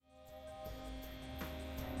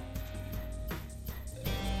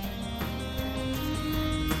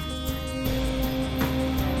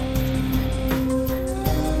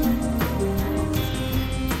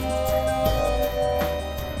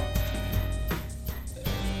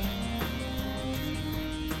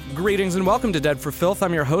Greetings and welcome to Dead for Filth.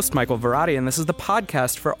 I'm your host, Michael Varrati, and this is the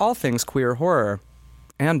podcast for all things queer horror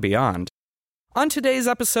and beyond. On today's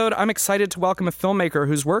episode, I'm excited to welcome a filmmaker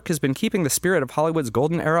whose work has been keeping the spirit of Hollywood's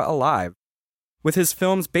golden era alive. With his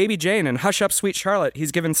films Baby Jane and Hush Up, Sweet Charlotte,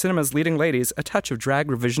 he's given cinema's leading ladies a touch of drag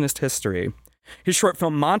revisionist history. His short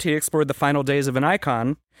film Monty explored the final days of an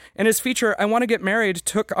icon, and his feature I Want to Get Married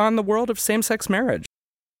took on the world of same-sex marriage.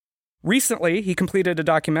 Recently, he completed a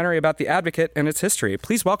documentary about The Advocate and its history.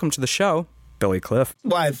 Please welcome to the show, Billy Cliff.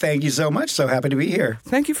 Why, thank you so much. So happy to be here.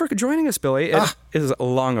 Thank you for joining us, Billy. It is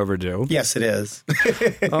long overdue. Yes, it is.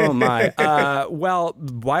 Oh, my. Well,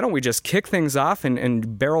 why don't we just kick things off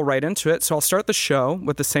and barrel right into it? So I'll start the show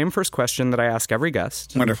with the same first question that I ask every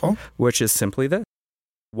guest. Wonderful. Which is simply this.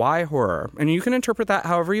 Why horror? And you can interpret that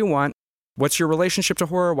however you want. What's your relationship to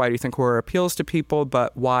horror? Why do you think horror appeals to people?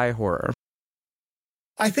 But why horror?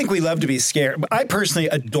 I think we love to be scared. I personally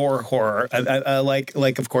adore horror. I like,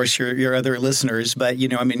 of course, your other listeners. But,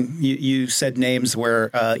 you said names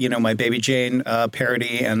where, my Baby Jane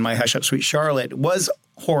parody and my Hush Up, Sweet Charlotte was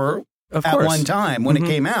horror at one time. When it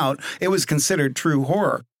came out, it was considered true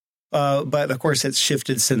horror. But, of course, it's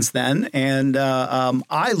shifted since then. And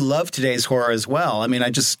I love today's horror as well. I mean,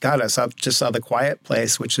 I just saw The Quiet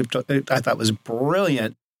Place, which I thought was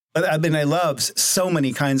brilliant. I mean, I love so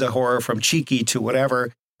many kinds of horror, from cheeky to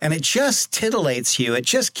whatever, and it just titillates you. It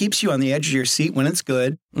just keeps you on the edge of your seat when it's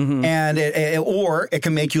good, and it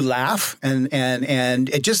can make you laugh, and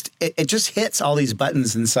it just hits all these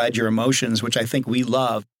buttons inside your emotions, which I think we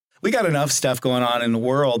love. We got enough stuff going on in the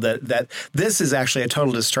world that this is actually a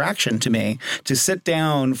total distraction to me. To sit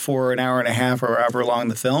down for an hour and a half or however long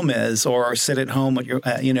the film is, or sit at home with your,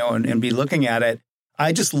 and be looking at it.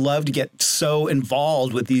 I just love to get so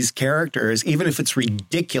involved with these characters, even if it's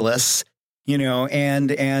ridiculous,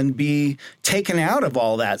 and be taken out of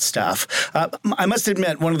all that stuff. I must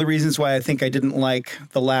admit, one of the reasons why I think I didn't like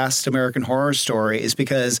the last American Horror Story is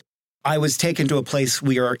because I was taken to a place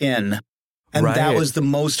we are in. And that was the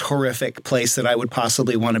most horrific place that I would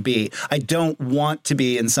possibly want to be. I don't want to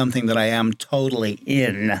be in something that I am totally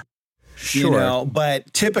in. Sure.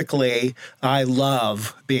 But typically I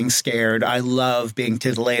love being scared. I love being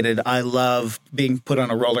titillated. I love being put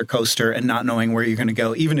on a roller coaster and not knowing where you're going to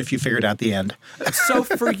go, even if you figured out the end. So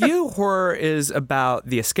for you, horror is about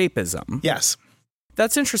the escapism. Yes.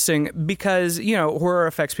 That's interesting because, horror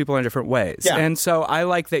affects people in different ways. Yeah. And so I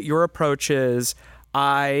like that your approach is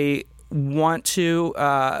I want to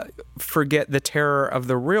forget the terror of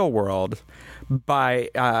the real world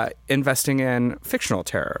by investing in fictional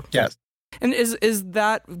terror. Yes. And is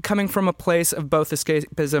that coming from a place of both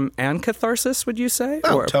escapism and catharsis, would you say?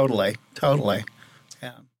 Oh, totally.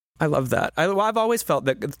 Yeah. I love that. I've always felt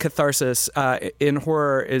that catharsis in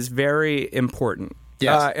horror is very important.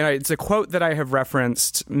 Yes. And it's a quote that I have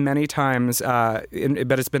referenced many times, but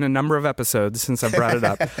it's been a number of episodes since I've brought it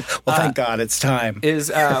up. Well, thank God it's time.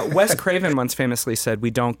 Wes Craven once famously said,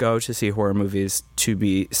 "We don't go to see horror movies to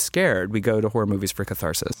be scared. We go to horror movies for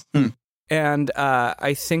catharsis." And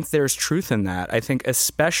I think there's truth in that. I think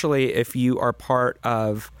especially if you are part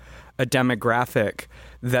of a demographic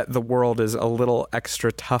that the world is a little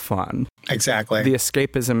extra tough on. Exactly. The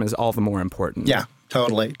escapism is all the more important. Yeah,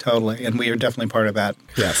 totally. And we are definitely part of that.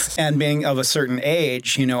 Yes. And being of a certain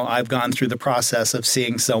age, I've gone through the process of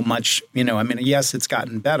seeing so much, yes, it's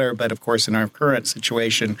gotten better, but of course in our current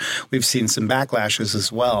situation, we've seen some backlashes as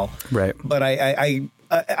well. Right. But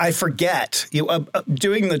I forget,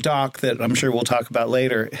 doing the doc that I'm sure we'll talk about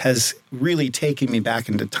later has really taken me back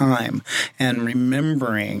into time and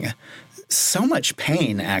remembering so much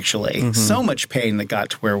pain, actually, so much pain that got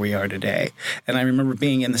to where we are today. And I remember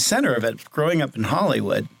being in the center of it, growing up in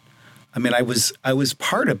Hollywood. I mean, I was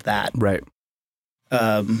part of that. Right.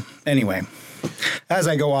 Anyway, as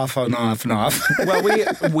I go off and off and off. Well,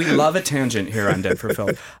 we love a tangent here on Dead for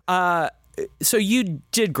Filth. So you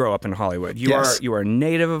did grow up in Hollywood. You are a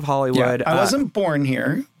native of Hollywood. Yeah, I wasn't born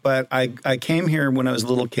here, but I came here when I was a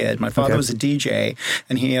little kid. My father was a DJ,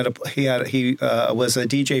 and he was a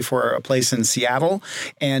DJ for a place in Seattle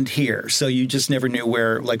and here. So you just never knew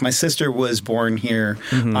where. Like my sister was born here.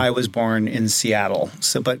 I was born in Seattle.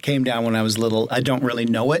 But came down when I was little. I don't really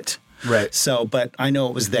know it. Right. So, but I know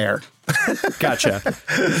it was there. Gotcha.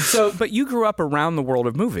 But you grew up around the world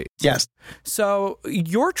of movies. Yes. So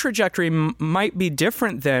your trajectory might be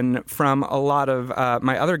different than from a lot of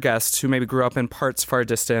my other guests who maybe grew up in parts far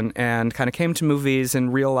distant and kind of came to movies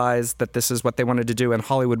and realized that this is what they wanted to do and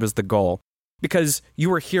Hollywood was the goal. Because you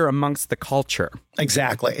were here amongst the culture.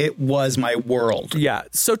 Exactly. It was my world. Yeah.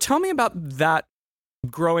 So tell me about that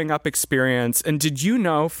growing up experience. And did you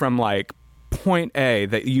know from like point A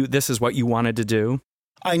that this is what you wanted to do?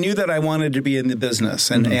 I knew that I wanted to be in the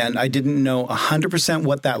business, and I didn't know 100%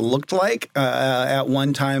 what that looked like. At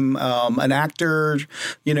one time, an actor,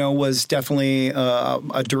 was definitely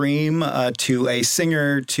a dream, to a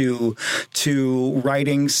singer, to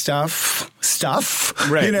writing stuff,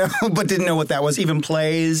 right. but didn't know what that was, even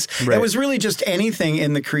plays. Right. It was really just anything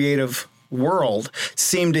in the creative world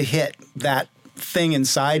seemed to hit that thing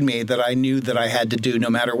inside me that I knew that I had to do no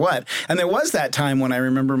matter what. And there was that time when I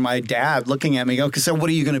remember my dad looking at me and go, so what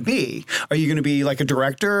are you going to be? Are you going to be like a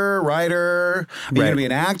director, writer? Are you going to be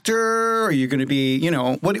an actor? Are you going to be,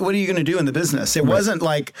 what are you going to do in the business? It wasn't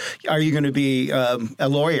like, are you going to be a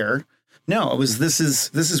lawyer? No, it was, this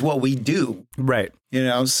is what we do. Right.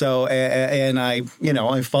 So, and I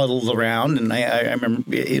fuddled around, and I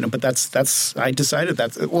remember, but I decided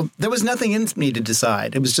there was nothing in me to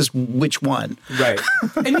decide. It was just which one. Right.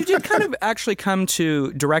 And you did kind of actually come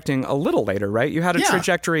to directing a little later, right? You had a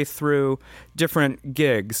trajectory through different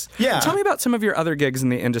gigs. Yeah. Tell me about some of your other gigs in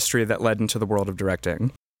the industry that led into the world of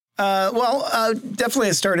directing. Definitely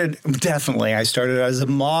I started as a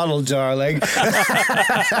model, darling.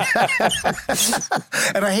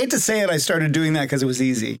 And I hate to say it, I started doing that because it was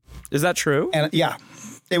easy. Is that true? And yeah,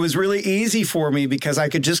 it was really easy for me because I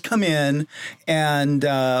could just come in and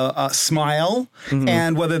smile,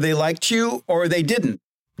 and whether they liked you or they didn't.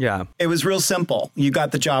 Yeah. It was real simple. You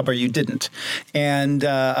got the job or you didn't. And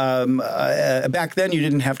back then you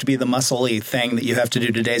didn't have to be the muscle-y thing that you have to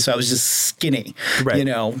do today. So I was just skinny, right.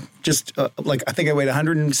 Just like I think I weighed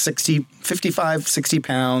 55, 60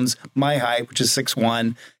 pounds, my height, which is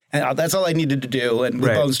 6'1". And that's all I needed to do, and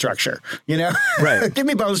with bone structure, Right. Give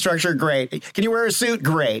me bone structure, great. Can you wear a suit?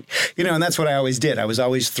 Great. And that's what I always did. I was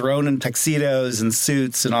always thrown in tuxedos and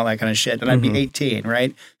suits and all that kind of shit. And I'd be 18,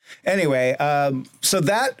 right? Anyway, so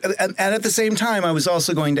that, and at the same time, I was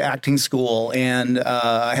also going to acting school, and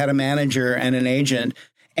I had a manager and an agent,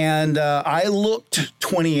 and I looked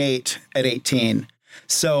 28 at 18.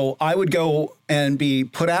 So I would go and be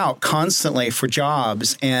put out constantly for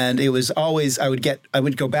jobs, and it was always, I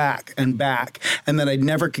would go back, and then I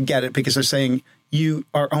never could get it because they're saying, you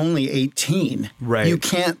are only 18. Right. You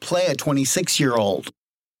can't play a 26-year-old.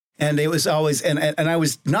 And it was always, and I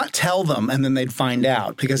was not tell them, and then they'd find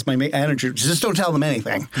out because my manager just don't tell them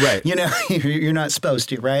anything. Right. You're not supposed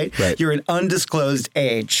to, right? You're an undisclosed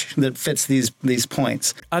age that fits these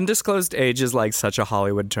points. Undisclosed age is like such a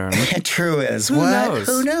Hollywood term. It true is. Who knows?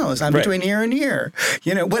 Who knows? I'm between here and here.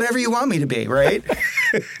 Whatever you want me to be, right?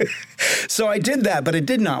 So I did that, but it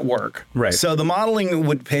did not work. Right. So the modeling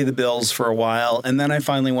would pay the bills for a while, and then I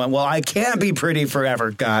finally went, well, I can't be pretty forever.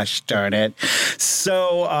 Gosh darn it.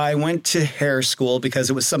 So I went to hair school because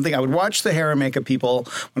it was something I would watch the hair and makeup people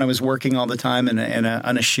when I was working all the time on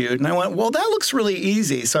a shoot. And I went, well, that looks really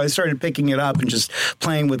easy. So I started picking it up and just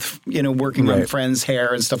playing with, working on friends'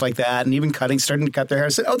 hair and stuff like that. And even starting to cut their hair. I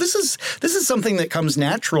said, oh, this is something that comes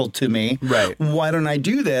natural to me. Right. Why don't I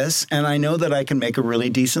do this? And I know that I can make a really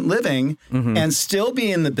decent living and still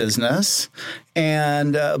be in the business.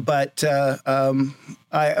 And, but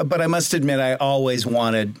I must admit, I always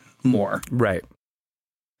wanted more. Right.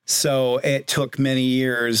 So it took many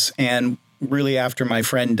years, and really after my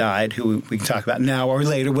friend died, who we can talk about now or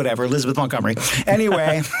later, whatever, Elizabeth Montgomery.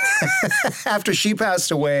 Anyway, after she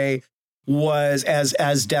passed away, was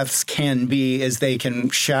as deaths can be, as they can,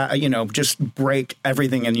 just break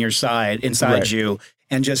everything inside you,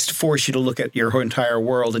 and just force you to look at your entire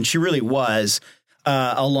world. And she really was,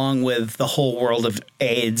 along with the whole world of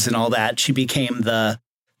AIDS and all that. She became that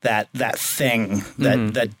thing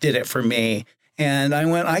that did it for me. And I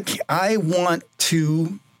went, I want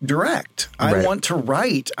to direct. I want to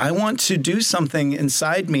write. I want to do something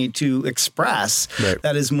inside me to express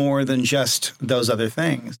that is more than just those other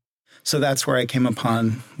things. So that's where I came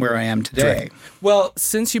upon where I am today. Right. Well,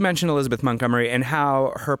 since you mentioned Elizabeth Montgomery and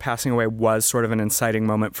how her passing away was sort of an inciting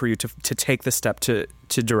moment for you to take the step to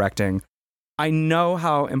directing, I know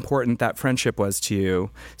how important that friendship was to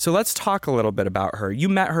you. So let's talk a little bit about her. You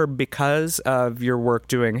met her because of your work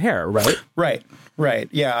doing hair, right? Right.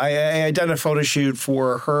 Yeah, I did a photo shoot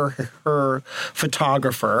for her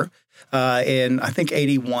photographer in, I think,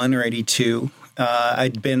 81 or 82.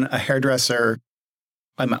 I'd been a hairdresser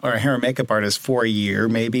or a hair and makeup artist for a year,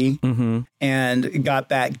 maybe, and got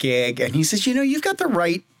that gig. And he says, you've got the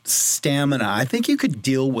right stamina. I think you could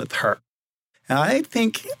deal with her. And I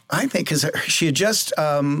think because she had just,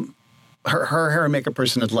 her hair and makeup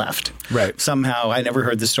person had left. Right. Somehow, I never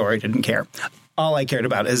heard the story, didn't care. All I cared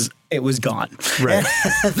about is it was gone. Right.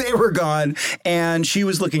 They were gone, and she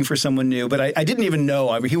was looking for someone new. But I didn't even know.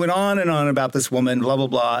 I mean, he went on and on about this woman, blah, blah,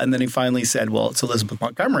 blah. And then he finally said, well, it's Elizabeth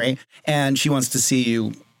Montgomery, and she wants to see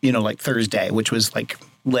you, like Thursday, which was like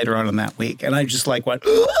later on in that week. And I just like went,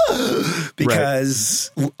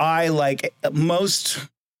 because I, like most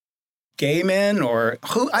gay men or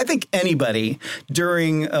I think anybody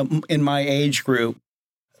during in my age group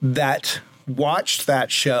that watched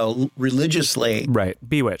that show religiously. Right.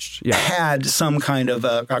 Bewitched. Yeah. Had some kind of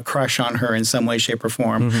a crush on her in some way, shape, or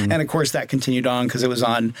form. Mm-hmm. And of course, that continued on because it was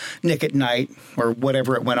on Nick at Night or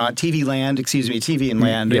whatever it went on. TV and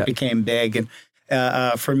Land. Yeah. It became big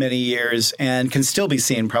and for many years and can still be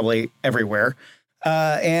seen probably everywhere.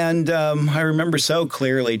 And I remember so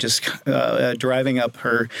clearly just driving up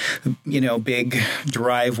her, big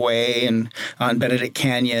driveway and on Benedict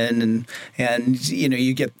Canyon, and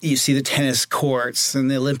you see the tennis courts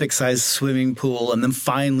and the Olympic-sized swimming pool, and then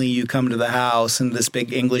finally you come to the house and this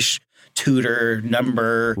big English Tudor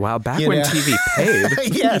number. Wow, back when TV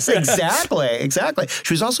paid. Yes, exactly.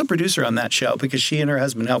 She was also a producer on that show because she and her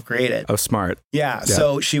husband helped create it. Oh, smart. Yeah,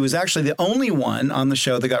 so she was actually the only one on the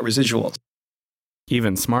show that got residuals.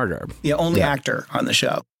 Even smarter. Yeah, only actor on the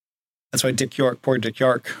show. That's why poor Dick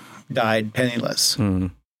York, died penniless.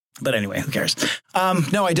 Mm. But anyway, who cares?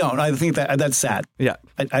 No, I don't. I think that's sad. Yeah.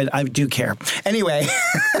 I do care. Anyway.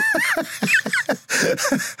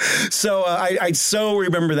 So I so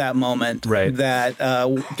remember that moment. Right. That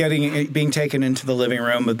being taken into the living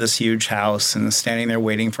room of this huge house and standing there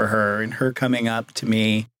waiting for her and her coming up to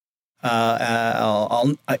me.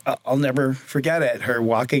 I'll never forget it. Her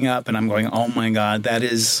walking up and I'm going, oh my God, that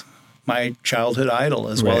is my childhood idol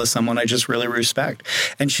as well as someone I just really respect.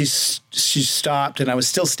 And she stopped and I was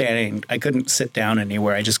still standing. I couldn't sit down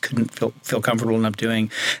anywhere. I just couldn't feel comfortable enough doing.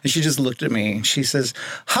 And she just looked at me and she says,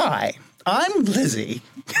 "Hi, I'm Lizzie."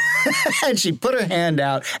 And she put her hand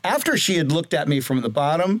out after she had looked at me from the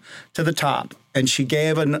bottom to the top. And she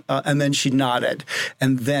gave and then she nodded.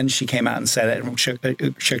 And then she came out and said it and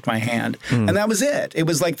shook my hand. Mm. And that was it. It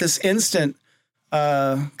was like this instant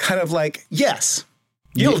kind of like, yes,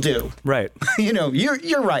 you'll do. Right.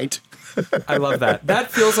 You're right. I love that. That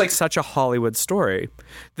feels like such a Hollywood story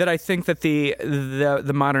that I think that the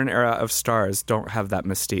modern era of stars don't have that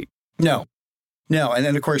mystique. No, and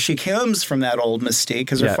then, of course, she comes from that old mystique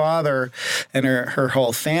because her father and her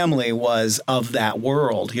whole family was of that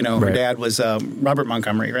world. Her dad was Robert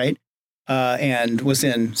Montgomery, right? And was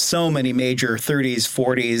in so many major 30s,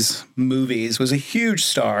 40s movies, was a huge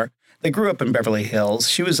star. They grew up in Beverly Hills.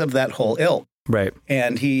 She was of that whole ilk. Right.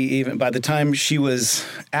 And he even, by the time she was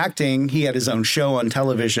acting, he had his own show on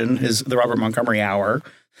television, the Robert Montgomery Hour,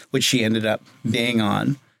 which she ended up being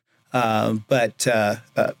on. But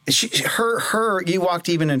you walked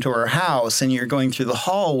even into her house and you're going through the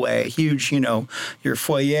hallway, huge, your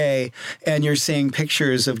foyer, and you're seeing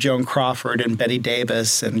pictures of Joan Crawford and Betty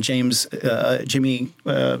Davis and Jimmy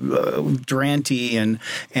Durante and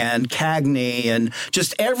Cagney and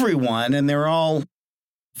just everyone. And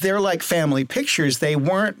they're like family pictures. They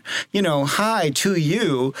weren't, hi to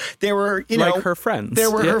you. They were, like her friends. They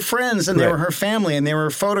were her friends and they were her family and they were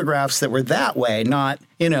photographs that were that way, not,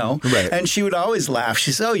 Right. And she would always laugh.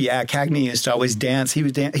 She said, "Oh yeah, Cagney used to always dance. He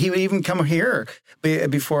would even come here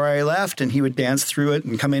before I left and he would dance through it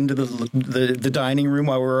and come into the dining room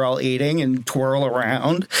while we were all eating and twirl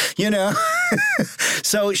around,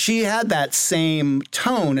 So she had that same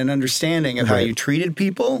tone and understanding of how you treated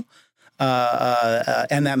people.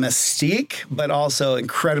 And that mystique, but also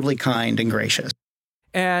incredibly kind and gracious.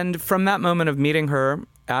 And from that moment of meeting her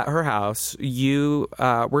at her house, you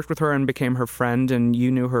worked with her and became her friend, and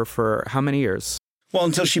you knew her for how many years? Well,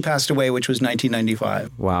 until she passed away, which was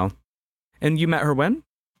 1995. Wow. And you met her when?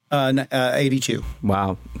 82.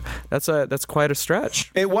 Wow. That's quite a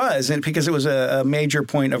stretch. It was, and because it was a major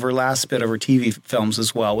point of her last bit of her TV films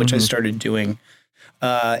as well, which I started doing.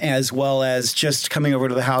 As well as just coming over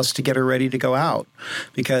to the house to get her ready to go out.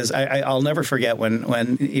 Because I'll never forget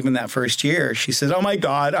when even that first year, she said, "Oh my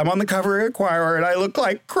God, I'm on the cover of Enquirer and I look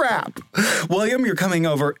like crap. William, you're coming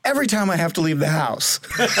over every time I have to leave the house."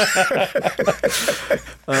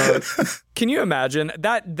 Can you imagine?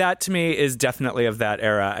 That to me is definitely of that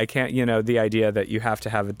era. I can't, the idea that you have to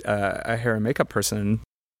have a hair and makeup person.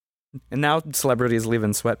 And now celebrities live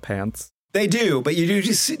in sweatpants. They do, but you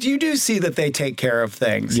do see that they take care of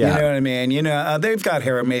things. Yeah. You know what I mean? They've got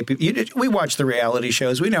hair and makeup. We watch the reality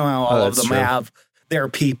shows. We know how all of them have their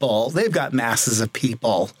people. They've got masses of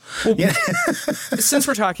people. Well, since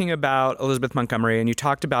we're talking about Elizabeth Montgomery, and you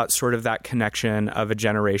talked about sort of that connection of a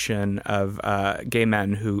generation of gay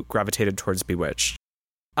men who gravitated towards Bewitched.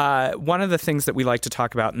 One of the things that we like to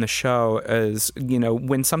talk about in the show is,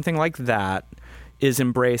 when something like that is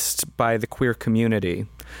embraced by the queer community,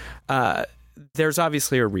 there's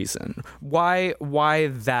obviously a reason. Why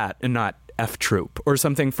that and not F Troop or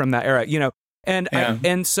something from that era? And Yeah.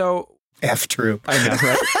 and so F true. I know,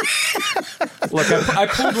 right? Look, I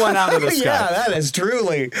pulled one out of the sky. Yeah, that is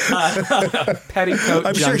truly. Petticoat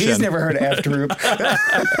I'm sure Junction. he's never heard of F true.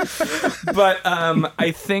 But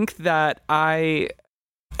I think that I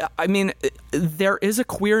mean, there is a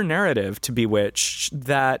queer narrative to Bewitched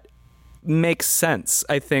that makes sense.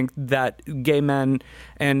 I think that gay men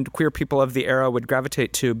and queer people of the era would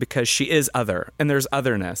gravitate to because she is other, and there's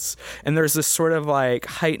otherness, and there's this sort of like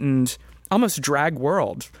heightened, almost drag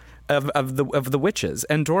world of the witches,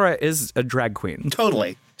 and Dora is a drag queen.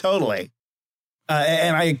 Totally.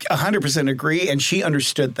 And I 100% agree. And she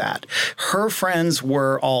understood that. Her friends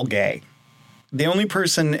were all gay. The only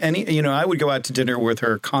person, I would go out to dinner with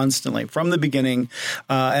her constantly from the beginning.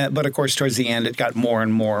 But of course, towards the end, it got more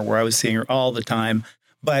and more where I was seeing her all the time.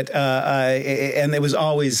 But and it was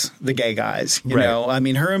always the gay guys, you know. I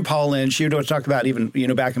mean, her and Paul Lynde, she would talk about even,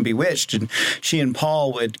 back in Bewitched, and she and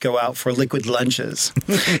Paul would go out for liquid lunches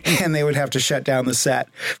and they would have to shut down the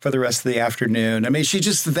set for the rest of the afternoon. I mean,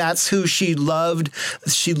 that's who she loved.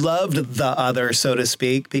 She loved the other, so to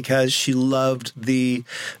speak, because she loved the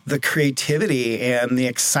creativity and the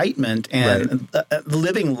excitement and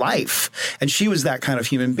living life. And she was that kind of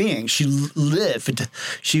human being. She lived.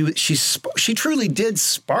 She truly did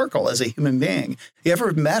sparkle as a human being. You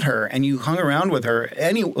ever met her and you hung around with her,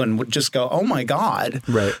 anyone would just go, oh my God,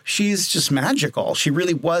 she's just magical. She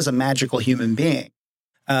really was a magical human being.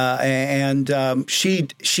 She and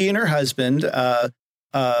her husband,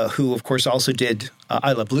 who of course also did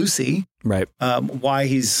I Love Lucy. Right. Why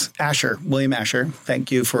he's William Asher.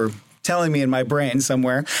 Thank you for telling me in my brain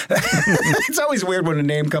somewhere. It's always weird when a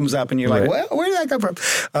name comes up and you're like, well, where did that come from?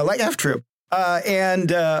 Like F Troop.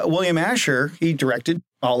 William Asher, he directed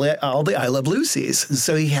all the I Love Lucy's.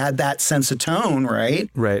 So he had that sense of tone, right?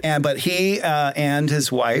 Right. But he and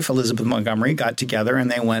his wife, Elizabeth Montgomery, got together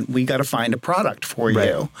and they went, we got to find a product for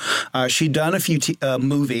you. She'd done a few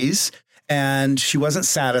movies and she wasn't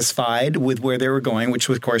satisfied with where they were going, which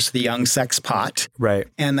was, of course, the young sex pot. Right.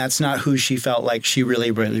 And that's not who she felt like she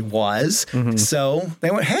really, really was. Mm-hmm. So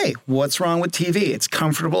they went, hey, what's wrong with TV? It's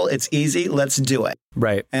comfortable. It's easy. Let's do it.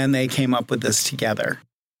 Right. And they came up with this together.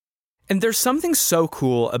 And there's something so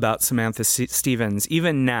cool about Samantha Stevens,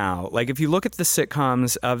 even now. Like, if you look at the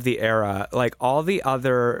sitcoms of the era, like, all the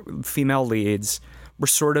other female leads were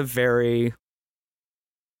sort of very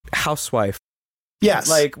housewife. Yes.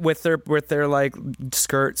 Like, with their like,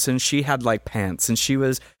 skirts, and she had, like, pants, and she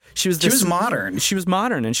was modern. She was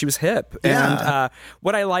modern and she was hip. Yeah. And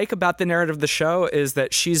what I like about the narrative of the show is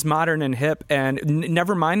that she's modern and hip, and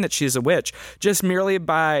never mind that she's a witch, just merely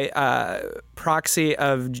by proxy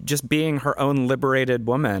of just being her own liberated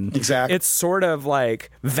woman. Exactly. It's sort of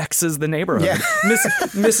like vexes the neighborhood. Yeah.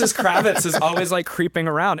 Mrs. Kravitz is always like creeping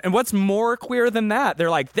around. And what's more queer than that?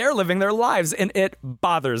 They're living their lives, and it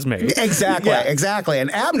bothers me. Exactly. Yeah. Exactly.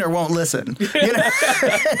 And Abner won't listen.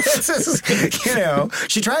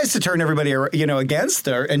 She tries to turn everybody, against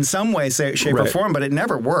her in some way, shape, or form, but it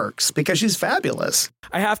never works because she's fabulous.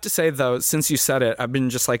 I have to say, though, since you said it, I've been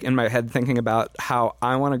just like in my head thinking about how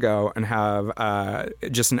I want to go and have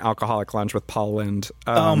just an alcoholic lunch with Paul Lynde.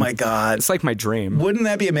 Oh my God. It's like my dream. Wouldn't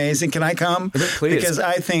that be amazing? Can I come? Please. Because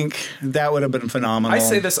I think that would have been phenomenal. I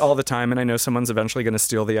say this all the time, and I know someone's eventually going to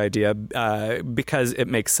steal the idea because it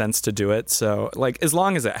makes sense to do it. So, like, as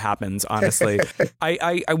long as it happens, honestly,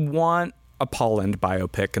 I want a Paul Lynde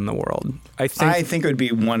biopic in the world. I think it would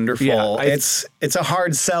be wonderful. Yeah, it's a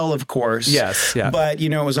hard sell, of course. Yes, yeah. But it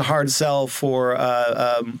was a hard sell for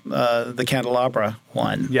the Candelabra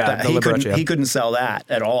one. Yeah, he couldn't sell that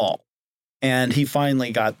at all. And he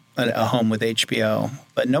finally got a home with HBO.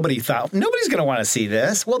 But nobody thought nobody's going to want to see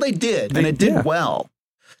this. Well, they did, and it did well.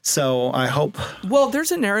 So I hope. Well,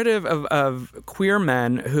 there's a narrative of queer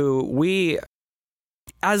men who we,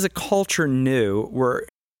 as a culture, knew were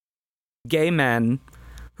gay men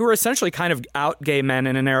who were essentially kind of out gay men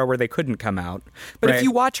in an era where they couldn't come out. But if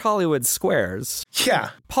you watch Hollywood Squares,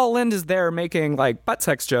 Paul Lynde is there making like butt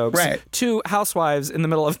sex jokes to housewives in the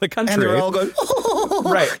middle of the country. And they're all going,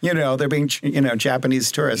 they're being,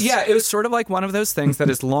 Japanese tourists. Yeah, it was sort of like one of those things that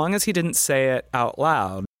as long as he didn't say it out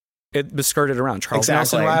loud, it was skirted around. Charles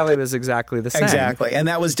Nelson Riley was exactly the same. Exactly. And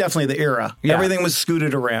that was definitely the era. Yeah. Everything was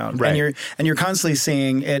scooted around. Right. And you're constantly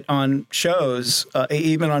seeing it on shows,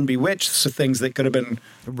 even on Bewitched, so things that could have been,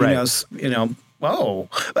 whoa.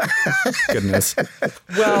 Goodness.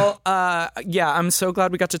 Well, I'm so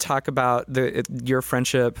glad we got to talk about your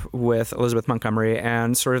friendship with Elizabeth Montgomery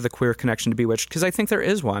and sort of the queer connection to Bewitched, because I think there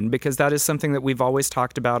is one, because that is something that we've always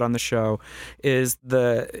talked about on the show is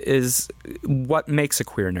what makes a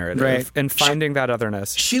queer narrative and finding that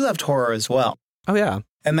otherness. She loved horror as well. Oh, yeah.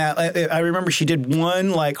 And that I remember she did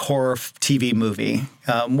one like horror TV movie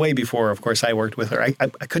way before, of course, I worked with her. I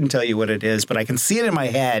couldn't tell you what it is, but I can see it in my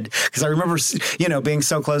head because I remember, being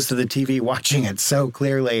so close to the TV, watching it so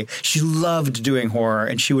clearly. She loved doing horror,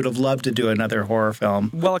 and she would have loved to do another horror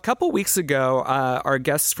film. Well, a couple weeks ago, our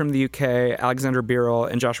guests from the UK, Alexander Birrell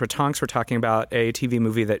and Joshua Tonks, were talking about a TV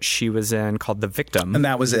movie that she was in called The Victim. And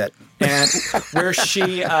that was it. And where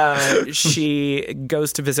she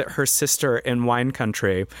goes to visit her sister in wine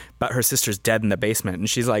country, but her sister's dead in the basement, and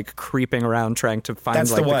she's like creeping around trying to find.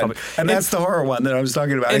 That's the one, and that's the horror one that I was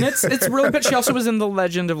talking about. And it's really. But she also was in The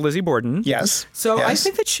Legend of Lizzie Borden. Yes. So yes. I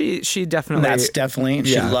think that she definitely. That's definitely.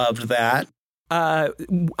 She loved that. Of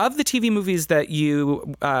the TV movies that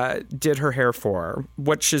you did her hair for,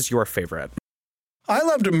 which is your favorite? I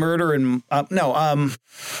loved a Murder in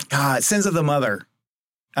Sins of the Mother.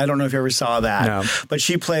 I don't know if you ever saw that, no. But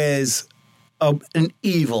she plays an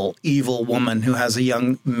evil, evil woman who has a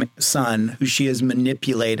young son who she has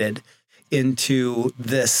manipulated into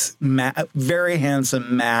this very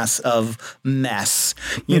handsome mass of mess,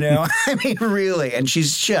 I mean, really. And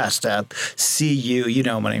she's just a CU, you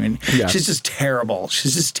know what I mean? Yeah. She's just terrible.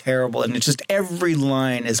 She's just terrible. And it's just every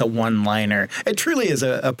line is a one-liner. It truly is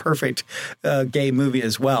a perfect gay movie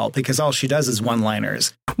as well, because all she does is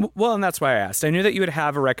one-liners. Well, and that's why I asked. I knew that you would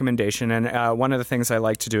have a recommendation, and one of the things I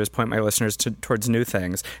like to do is point my listeners towards new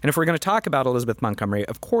things. And if we're going to talk about Elizabeth Montgomery,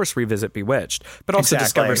 of course, revisit Bewitched, but also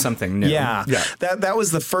discover something new. Yeah. That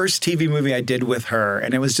was the first TV movie I did with her,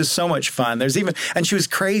 and it was just so much fun. And she was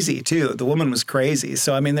crazy too. The woman was crazy.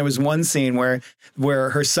 So I mean, there was one scene where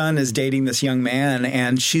her son is dating this young man,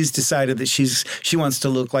 and she's decided that she wants to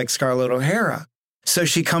look like Scarlett O'Hara. So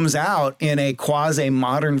she comes out in a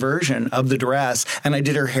quasi-modern version of the dress, and I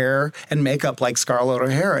did her hair and makeup like Scarlett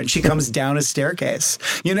O'Hara, and she comes down a staircase.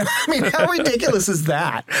 I mean, how ridiculous is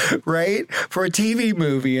that, right? For a TV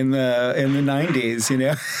movie in the 90s,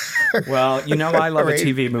 Well, I love a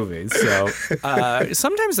TV movies, so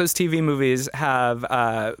sometimes those TV movies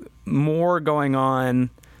have more going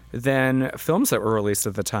on than films that were released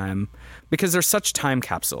at the time, because they're such time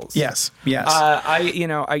capsules. Yes.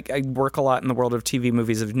 I work a lot in the world of TV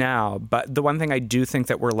movies of now, but the one thing I do think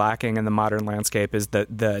that we're lacking in the modern landscape is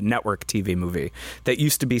the network TV movie that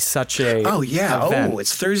used to be such a event.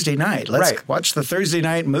 It's Thursday night. Let's watch the Thursday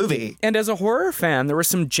night movie. And as a horror fan, there were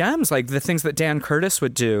some gems, like the things that Dan Curtis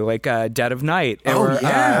would do, like Dead of Night or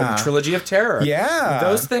Trilogy of Terror. Yeah.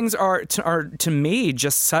 Those things are to me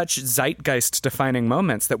just such zeitgeist-defining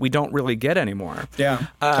moments that we don't really get anymore. Yeah,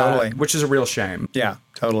 totally. Which is a real shame. Yeah,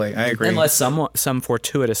 totally. I agree. Unless some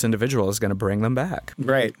fortuitous individual is going to bring them back.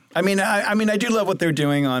 Right. I mean, I do love what they're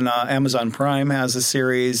doing on Amazon Prime has a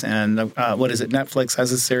series, and Netflix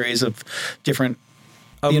has a series of different.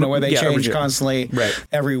 Where they change constantly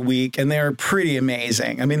every week, and they're pretty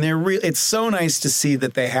amazing. I mean, it's so nice to see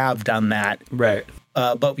that they have done that. Right.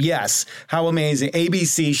 But yes, how amazing.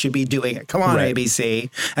 ABC should be doing it. Come on, ABC,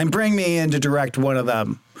 and bring me in to direct one of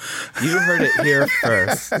them. You heard it here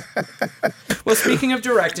first. Well, speaking of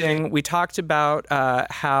directing, we talked about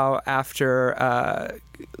how after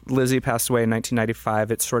Lizzie passed away in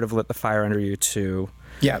 1995, it sort of lit the fire under you to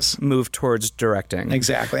move towards directing.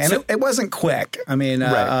 Exactly. And it wasn't quick. I mean,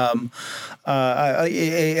 I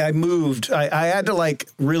moved. I had to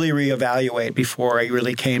really reevaluate before I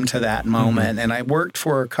really came to that moment. Mm-hmm. And I worked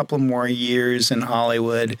for a couple more years in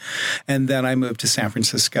Hollywood, and then I moved to San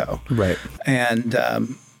Francisco. Right. And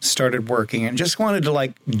started working and just wanted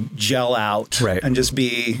to gel out and just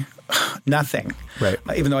be nothing. Right.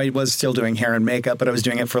 Even though I was still doing hair and makeup, but I was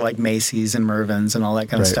doing it for Macy's and Mervyn's and all that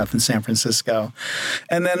kind of stuff in San Francisco.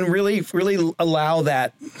 And then really, really allow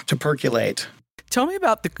that to percolate. Tell me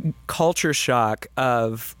about the culture shock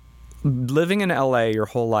of living in LA your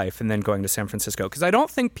whole life and then going to San Francisco. Because I don't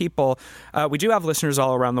think people, we do have listeners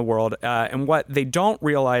all around the world, and what they don't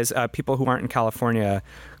realize, people who aren't in California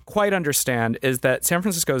quite understand, is that San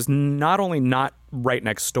Francisco is not only not right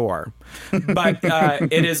next door, but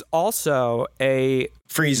it is also a...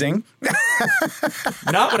 Freezing.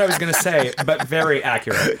 Not what I was going to say, but very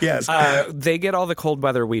accurate. Yes. They get all the cold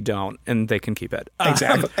weather we don't, and they can keep it.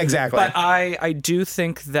 Exactly. But I do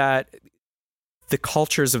think that the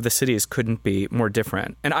cultures of the cities couldn't be more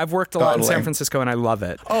different. And I've worked a lot in San Francisco, and I love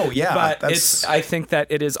it. Oh, yeah. But I think that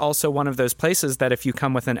it is also one of those places that if you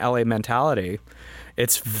come with an LA mentality,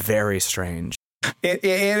 it's very strange.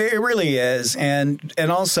 It really is, and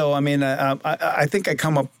also, I mean, I think I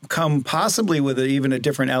come possibly with even a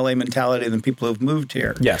different LA mentality than people who've moved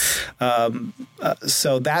here. Yes.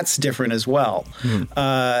 So that's different as well.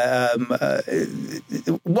 Well,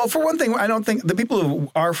 for one thing, I don't think the people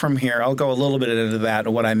who are from here. I'll go a little bit into that.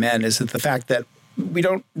 What I meant is that the fact that we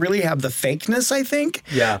don't really have the fakeness, I think,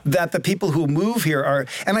 that the people who move here are.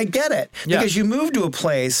 And I get it, because you move to a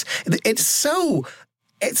place, it's so,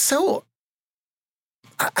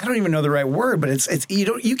 I don't even know the right word, but it's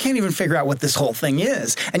you can't even figure out what this whole thing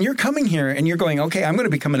is. And you're coming here and you're going, okay, I'm going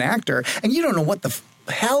to become an actor, and you don't know what the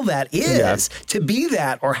hell that is to be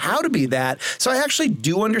that or how to be that. So I actually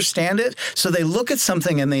do understand it. So they look at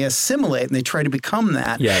something and they assimilate and they try to become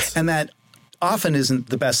that. Yes. And that often isn't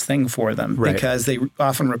the best thing for them because they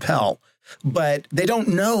often repel, but they don't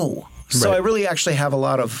know. So I really actually have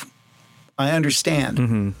I understand.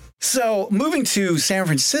 Mm-hmm. So moving to San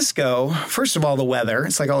Francisco, first of all, the weather.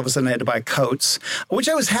 It's like all of a sudden I had to buy coats, which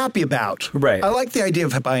I was happy about. Right. I like the idea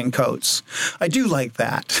of buying coats. I do like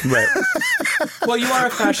that. Right. Well, you are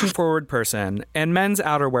a fashion-forward person, and men's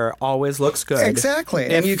outerwear always looks good. Exactly.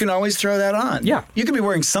 And you can always throw that on. Yeah. You can be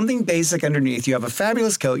wearing something basic underneath. You have a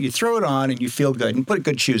fabulous coat. You throw it on, and you feel good. And put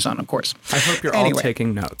good shoes on, of course. I hope you're all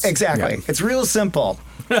taking notes. Exactly. Yeah. It's real simple.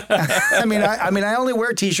 I mean, I only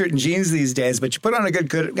wear a T-shirt and jeans these days, but you put on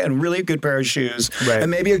a really good pair of shoes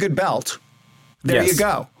and maybe a good belt. There you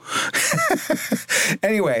go.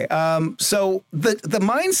 Anyway, so the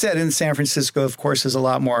mindset in San Francisco, of course, is a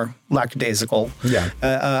lot more lackadaisical. Yeah.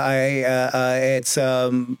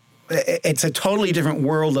 It's a totally different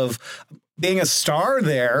world of being a star.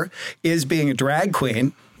 There is being a drag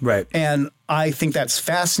queen. Right. And I think that's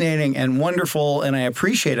fascinating and wonderful, and I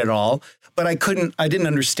appreciate it all. But I didn't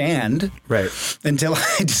understand until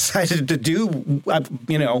I decided to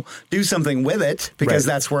do something with it, because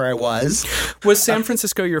that's where I was. Was San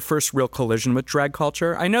Francisco your first real collision with drag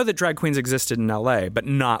culture? I know that drag queens existed in LA, but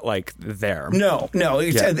not like there. No.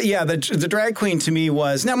 The drag queen to me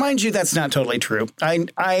was, now mind you, that's not totally true.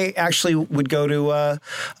 I actually would go to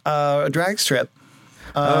a drag strip.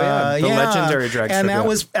 The legendary drag strip. And that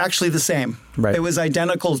was actually the same. Right. It was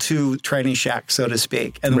identical to Tranny Shack, so to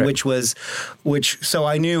speak, and so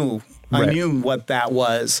I knew what that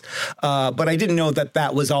was, but I didn't know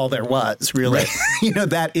that was all there was, really. Right.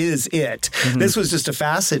 That is it. Mm-hmm. This was just a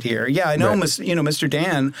facet here. Yeah, I know, Mr.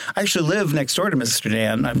 Dan. I actually live next door to Mr.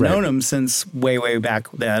 Dan. I've known him since way, way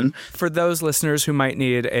back then. For those listeners who might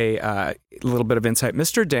need a little bit of insight,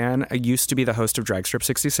 Mr. Dan used to be the host of Drag Strip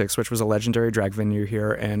 66, which was a legendary drag venue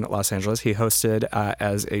here in Los Angeles. He hosted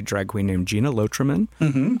as a drag queen named Gina Lotriman,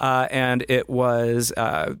 and it was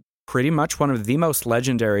pretty much one of the most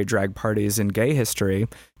legendary drag parties in gay history,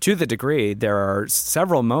 to the degree there are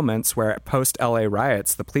several moments where post-LA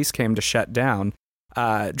riots, the police came to shut down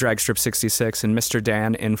Drag Strip 66, and Mr.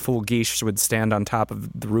 Dan in full geesh would stand on top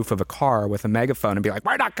of the roof of a car with a megaphone and be like,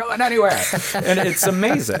 "We're not going anywhere." And it's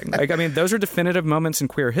amazing. Those are definitive moments in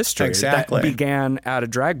queer history that began at a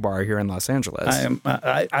drag bar here in Los Angeles.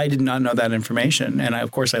 I did not know that information, and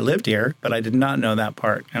of course I lived here, but I did not know that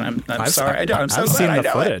part. And I'm sorry. I'm so glad I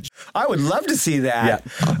know footage. I would love to see that.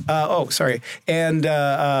 Yeah. Sorry. And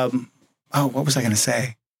what was I going to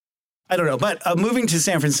say? I don't know. But moving to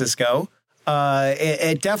San Francisco.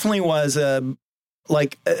 It definitely was the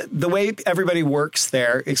way everybody works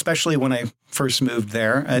there, especially when I first moved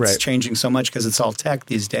there. It's changing so much because it's all tech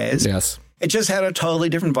these days. Yes. It just had a totally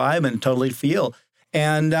different vibe and totally feel.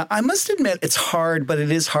 And I must admit it's hard, but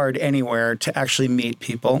it is hard anywhere to actually meet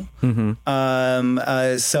people.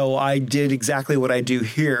 Mm-hmm. So I did exactly what I do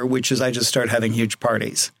here, which is I just started having huge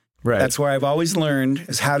parties. Right. That's where I've always learned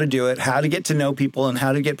is how to do it, how to get to know people, and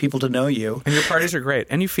how to get people to know you. And your parties are great,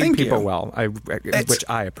 and you feed people well, which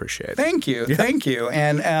I appreciate. Thank you. Yeah. Thank you.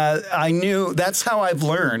 And I knew that's how I've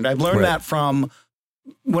learned. I've learned that from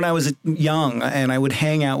when I was young, and I would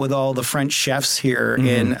hang out with all the French chefs here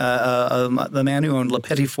in the man who owned Le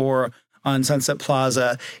Petit Four on Sunset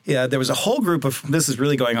Plaza. Yeah, there was a whole group of, this is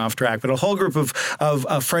really going off track, but a whole group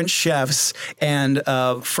of French chefs and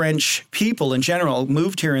French people in general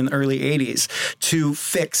moved here in the early 80s to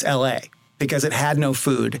fix LA because it had no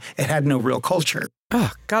food. It had no real culture.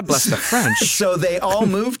 Oh, God bless the French. So they all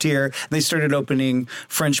moved here. And they started opening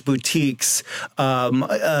French boutiques,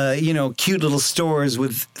 cute little stores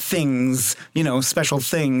with things, special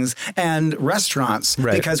things, and restaurants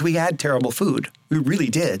because we had terrible food. We really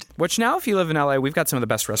did. Which now, if you live in LA, we've got some of the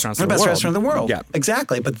best restaurants in the world. The best restaurant in the world. Yeah.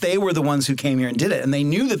 Exactly. But they were the ones who came here and did it. And they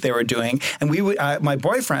knew that they were doing. And we would, my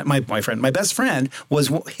best friend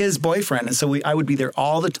was his boyfriend. And so I would be there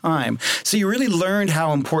all the time. So you really learned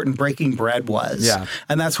how important breaking bread was. Yeah.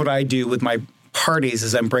 And that's what I do with my parties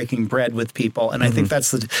is I'm breaking bread with people. And I think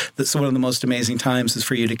that's one of the most amazing times is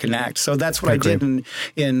for you to connect. So that's what I did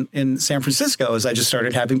in San Francisco is I just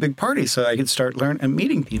started having big parties so I could start learning and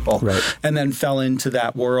meeting people. Right. And then fell into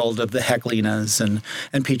that world of the Heclinas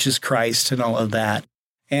and Peaches Christ and all of that.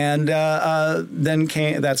 And then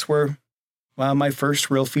that's where my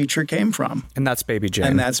first real feature came from. And that's Baby Jane.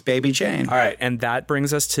 And that's Baby Jane. All right. And that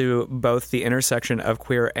brings us to both the intersection of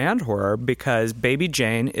queer and horror, because Baby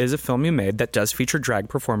Jane is a film you made that does feature drag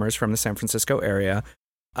performers from the San Francisco area,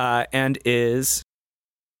 and is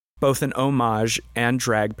both an homage and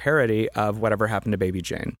drag parody of Whatever Happened to Baby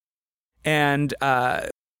Jane. And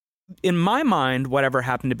in my mind, Whatever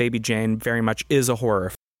Happened to Baby Jane very much is a horror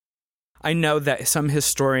film. I know that some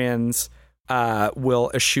historians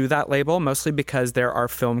will eschew that label, mostly because there are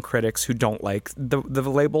film critics who don't like the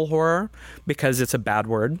label horror because it's a bad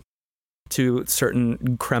word to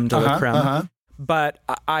certain creme de la creme. But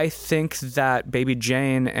I think that Baby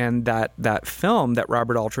Jane and that film that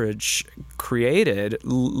Robert Aldrich created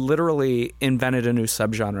literally invented a new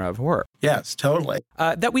subgenre of horror. Yes, totally.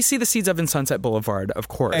 That we see the seeds of in Sunset Boulevard, of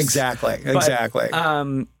course. Exactly.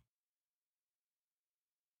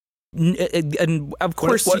 And of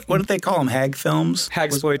course, what did they call them? Hag films?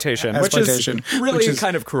 Hagsploitation, which is really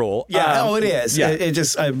kind of cruel. Yeah, it is. Yeah. It's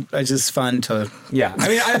just fun to. Yeah, I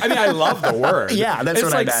mean, I love the word. Yeah, that's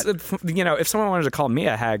what I meant. If someone wanted to call me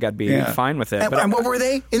a hag, I'd be fine with it. And what were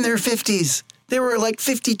they in their 50s? They were like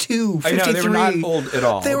 52, 53. I know, they were not old at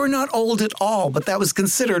all. They were not old at all, but that was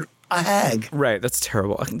considered a hag. Right. That's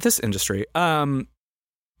terrible. This industry.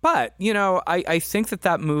 But, I think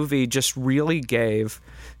that movie just really gave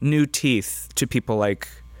new teeth to people like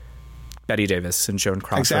Bette Davis and Joan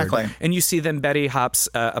Crawford. Exactly. And you see then Betty hops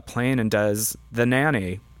a plane and does The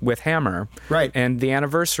Nanny with Hammer. Right. And The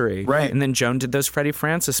Anniversary. Right. And then Joan did those Freddie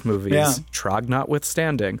Francis movies, Trog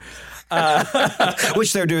notwithstanding.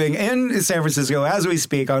 Which they're doing in San Francisco as we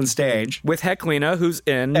speak on stage. With Heklina, who's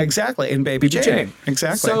in... Exactly, in Baby Jane.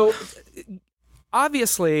 Exactly. So...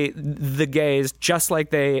 Obviously, the gays, just like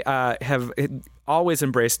they have always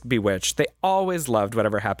embraced Bewitched, they always loved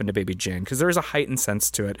Whatever Happened to Baby Jane, because there is a heightened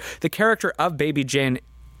sense to it. The character of Baby Jane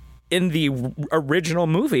in the original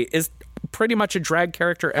movie is pretty much a drag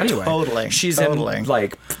character anyway. Totally. She's in,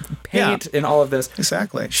 like, paint and all of this.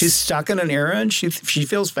 Exactly. She's stuck in an era, and she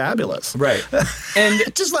feels fabulous. Right.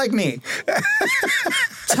 And just like me.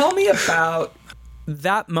 Tell me about...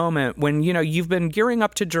 that moment when, you've been gearing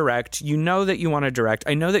up to direct, that you want to direct.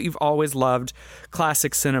 I know that you've always loved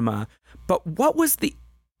classic cinema, but what was the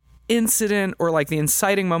incident or like the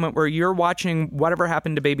inciting moment where you're watching Whatever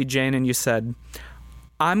Happened to Baby Jane and you said,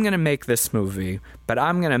 I'm going to make this movie, but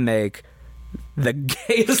I'm going to make the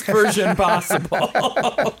gayest version possible?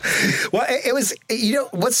 Well, it was,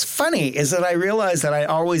 what's funny is that I realized that I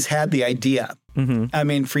always had the idea. Mm-hmm. I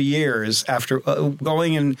mean, for years after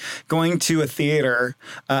going to a theater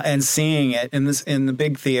and seeing it in the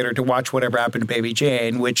big theater to watch Whatever Happened to Baby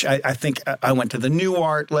Jane, which I think I went to the New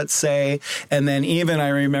Art, let's say. And then even I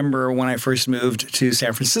remember when I first moved to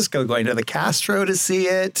San Francisco, going to the Castro to see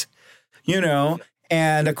it,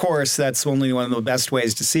 And of course, that's only one of the best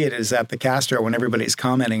ways to see it is at the Castro when everybody's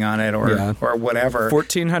commenting on it or whatever.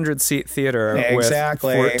 1,400 seat theater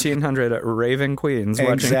exactly. with 1,400 raving queens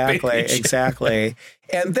watching Exactly.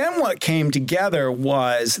 And then what came together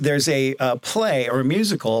was there's a play or a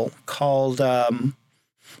musical called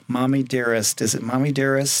Mommy Dearest. Is it Mommy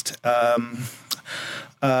Dearest?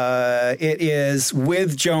 It is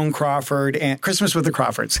with Joan Crawford and Christmas with the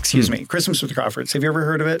Crawfords. Christmas with the Crawfords. Have you ever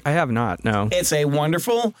heard of it? I have not. No. It's a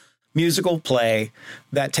wonderful musical play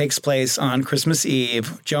that takes place on Christmas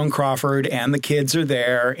Eve. Joan Crawford and the kids are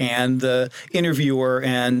there, and the interviewer,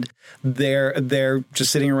 and they're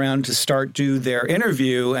just sitting around to do their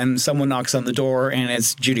interview, and someone knocks on the door, and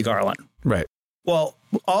it's Judy Garland. Right. Well,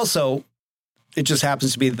 also, it just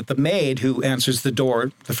happens to be that the maid who answers the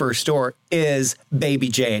door, the first door, is Baby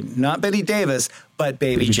Jane. Not Bette Davis, but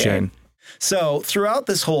Baby Jane. So throughout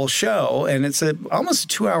this whole show, and it's almost a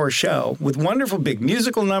 2-hour show with wonderful big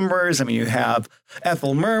musical numbers. I mean, you have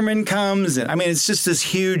Ethel Merman comes, and I mean, it's just this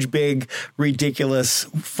huge, big, ridiculous,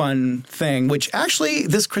 fun thing, which actually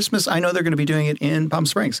this Christmas, I know they're going to be doing it in Palm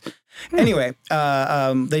Springs. Anyway,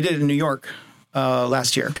 they did it in New York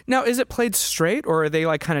last year. Now, is it played straight, or are they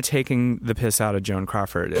like kind of taking the piss out of Joan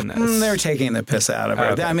Crawford in this? They're taking the piss out of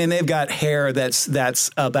her. Okay. I mean, they've got hair that's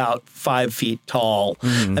about 5 feet tall.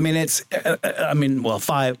 Mm-hmm. I mean, it's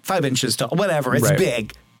 5 inches tall. Whatever. It's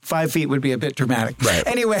big. 5 feet would be a bit dramatic. Right.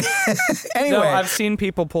 Anyway. No, I've seen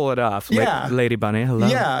people pull it off. Yeah. Lady Bunny, hello.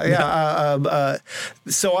 Yeah.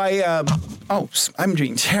 So I'm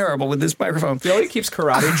doing terrible with this microphone. Billy keeps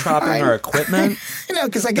karate chopping our equipment.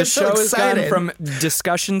 Because I get so excited. The show has gone from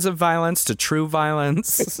discussions of violence to true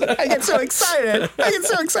violence. I get so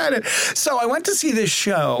excited. So I went to see this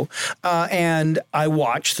show, and I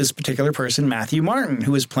watched this particular person, Matthew Martin,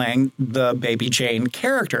 who was playing the Baby Jane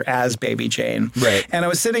character as Baby Jane. Right. And I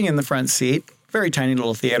was sitting in the front seat, very tiny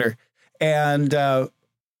little theater. And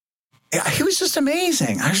he was just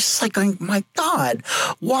amazing. I was just like going, my God,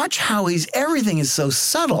 watch how everything is so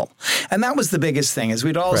subtle. And that was the biggest thing, is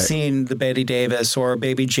we'd all seen the Bette Davis or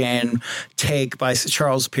Baby Jane take by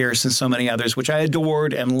Charles Pierce and so many others, which I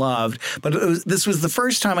adored and loved. But this was the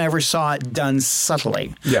first time I ever saw it done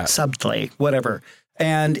subtly, whatever.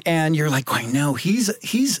 And you're like going, no,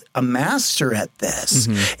 he's a master at this.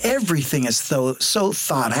 Everything is so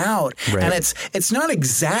thought out, and it's not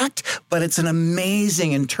exact, but it's an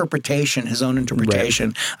amazing interpretation, his own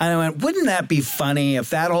interpretation. And I went, wouldn't that be funny if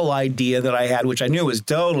that whole idea that I had, which I knew was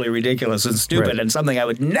totally ridiculous and stupid and something I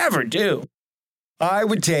would never do, I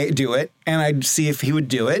would do it, and I'd see if he would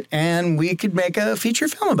do it, and we could make a feature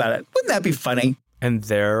film about it. Wouldn't that be funny? And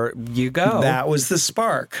there you go. That was the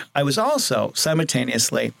spark. I was also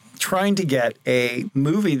simultaneously trying to get a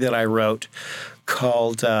movie that I wrote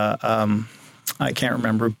called, I can't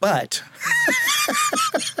remember, but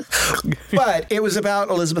it was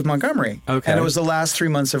about Elizabeth Montgomery. Okay. And it was the last 3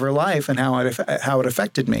 months of her life and how it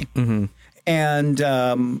affected me. And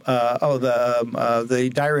the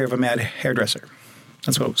Diary of a Mad Hairdresser.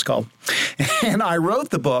 That's what it was called. And I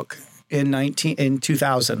wrote the book in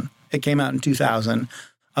 2000. It came out in 2000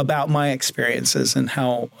 about my experiences and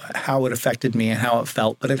how it affected me and how it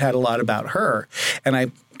felt. But it had a lot about her. And I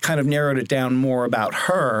kind of narrowed it down more about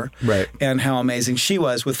her and how amazing she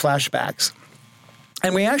was with flashbacks.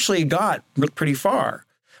 And we actually got pretty far.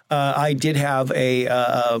 I did have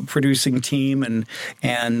a producing team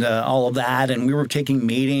and all of that, and we were taking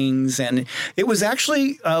meetings. And it was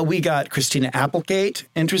actually we got Christina Applegate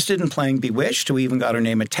interested in playing Bewitched. We even got her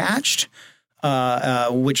name attached.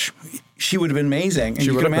 Which she would have been amazing. And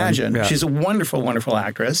you can imagine. She's a wonderful, wonderful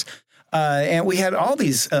actress. And we had all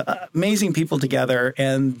these amazing people together.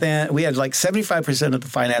 And then we had like 75% of the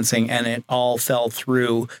financing, and it all fell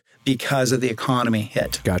through because of the economy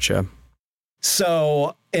hit. Gotcha.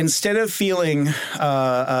 So instead of feeling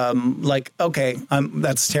like, okay,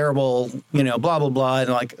 that's terrible, blah, blah, blah,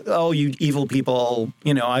 and like, oh, you evil people,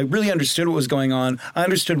 I really understood what was going on. I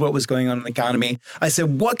understood what was going on in the economy. I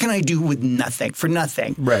said, what can I do with nothing, for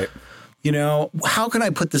nothing? Right. How can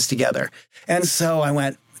I put this together? And so I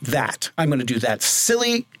went, I'm going to do that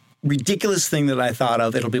silly, ridiculous thing that I thought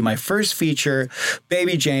of. It'll be my first feature,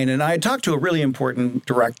 Baby Jane. And I talked to a really important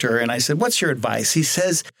director, and I said, what's your advice? He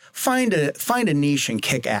says, find a niche and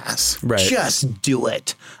kick ass. Right. Just do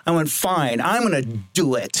it. I went, fine, I'm going to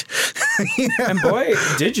do it. And boy,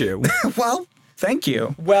 did you. Well, thank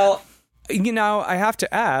you. Well, I have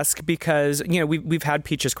to ask because, we've had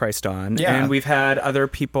Peaches Christ on, and we've had other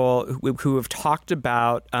people who have talked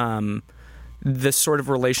about this sort of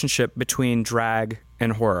relationship between drag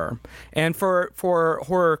and horror. And for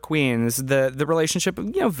horror queens, the relationship,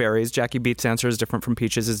 varies. Jackie Beat's answer is different from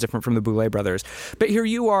Peaches, is different from the Boulet brothers. But here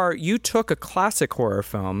you took a classic horror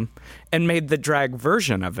film and made the drag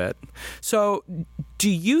version of it. So do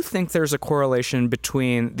you think there's a correlation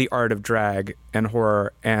between the art of drag and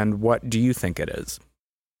horror, and what do you think it is?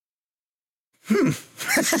 That's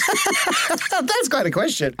quite a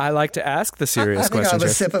question. I like to ask the serious questions. I'll have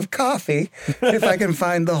a sip of coffee if I can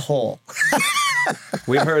find the hole.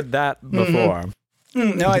 We've heard that before.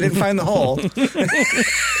 No, I didn't find the hole.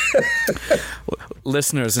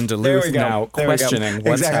 Listeners in Duluth now questioning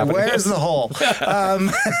what's happening. Where's the hole?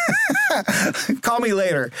 Call me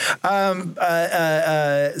later. So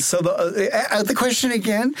the question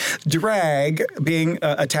again, drag being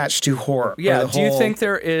attached to horror. Yeah. Do you think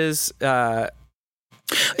there is...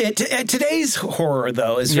 Today's horror,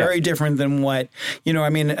 though, is very different than what,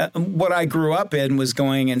 what I grew up in was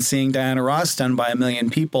going and seeing Diana Ross done by 1 million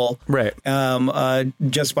people. Right.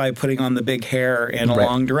 Just by putting on the big hair and a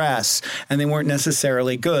long dress. And they weren't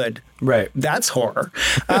necessarily good. Right. That's horror.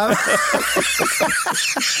 That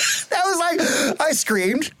was like, I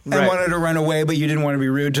screamed and wanted to run away, but you didn't want to be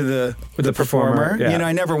rude to the performer. Yeah.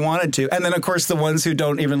 I never wanted to. And then, of course, the ones who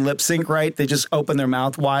don't even lip sync right, they just open their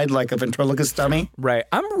mouth wide like a ventriloquist dummy. Right.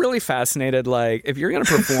 I'm really fascinated, if you're going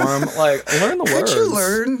to perform, learn the words. Could you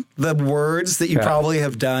learn the words that you probably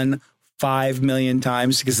have done 5 million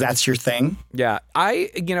times because that's your thing? Yeah.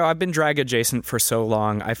 I've been drag adjacent for so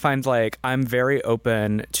long. I find I'm very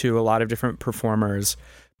open to a lot of different performers.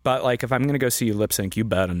 But if I'm going to go see you lip sync, you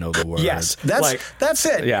better know the words. Yes. That's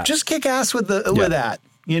it. Yeah. Just kick ass with that.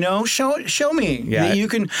 Show me that you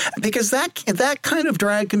can, because that kind of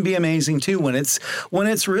drag can be amazing too when it's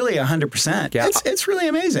really 100%. Yeah. It's really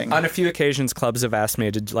amazing. On a few occasions, clubs have asked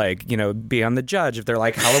me to be on the judge if they're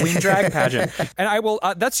Halloween drag pageant, and I will.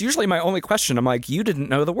 That's usually my only question. I'm like, you didn't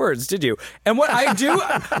know the words, did you? And what I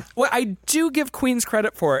do give queens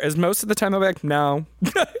credit for is most of the time I'm like, no.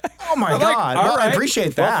 Oh, my God. Well, I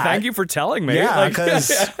appreciate that. Well, thank you for telling me. Yeah,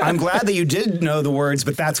 because I'm glad that you did know the words,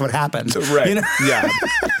 but that's what happened. Right. You know? Yeah.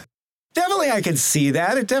 Definitely, I could see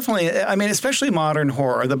that. It definitely, I mean, especially modern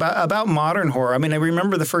horror. About modern horror, I mean, I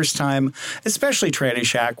remember the first time, especially Tranny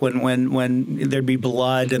Shack, when there'd be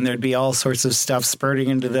blood and there'd be all sorts of stuff spurting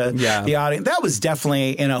into the audience. That was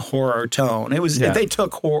definitely in a horror tone. It was they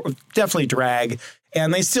took definitely drag.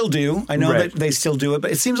 And they still do. I know that they still do it,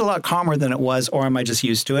 but it seems a lot calmer than it was, or am I just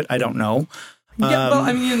used to it? I don't know. Yeah, well,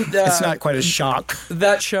 I mean, it's not quite a shock.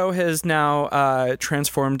 That show has now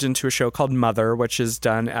transformed into a show called Mother, which is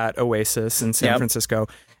done at Oasis in San Francisco.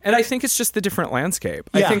 And I think it's just the different landscape.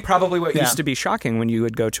 I think probably what used to be shocking when you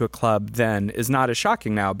would go to a club then is not as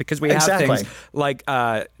shocking now, because we have things like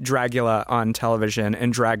Dragula on television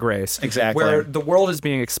and Drag Race, where the world is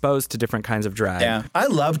being exposed to different kinds of drag. Yeah, I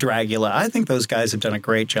love Dragula. I think those guys have done a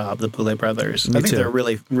great job, the Boulet brothers. I think they're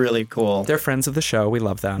really, really cool. They're friends of the show. We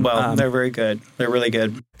love them. Well, they're very good. They're really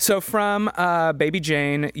good. So from Baby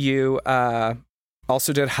Jane, you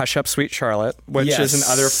also did Hush Up, Sweet Charlotte, which is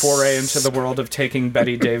another foray into the world of taking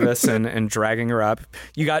Bette Davis and dragging her up.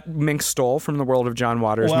 You got Mink Stole from the world of John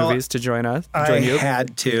Waters movies to join you. I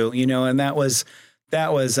had to, and that was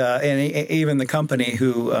and even the company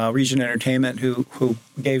who Region Entertainment who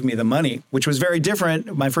gave me the money, which was very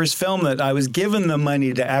different. My first film that I was given the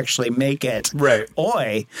money to actually make it. Right.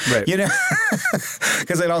 Oi. Right.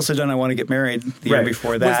 Because I'd also done I Want to Get Married the year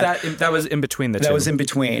before that. That was in between the two. That was in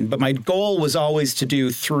between. But my goal was always to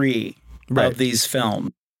do 3 of these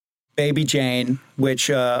films. Baby Jane, which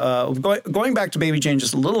going back to Baby Jane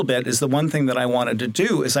just a little bit, is the one thing that I wanted to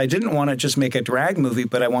do is I didn't want to just make a drag movie,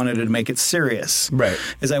 but I wanted to make it serious. Right.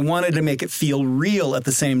 Is I wanted to make it feel real at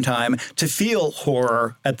the same time, to feel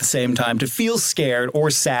horror at the same time, to feel scared or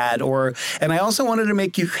sad, and I also wanted to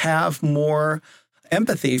make you have more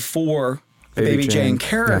empathy for the Baby Jane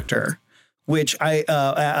character, which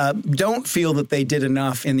I don't feel that they did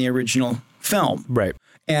enough in the original film. Right.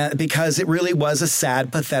 And because it really was a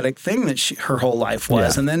sad, pathetic thing that her whole life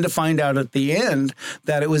was. And then to find out at the end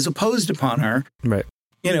that it was imposed upon her,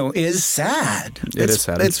 is sad. It is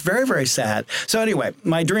sad. It's very, very sad. So anyway,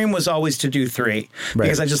 my dream was always to do 3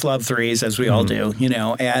 because I just love 3s, as we all do,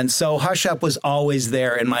 And so Hush Up was always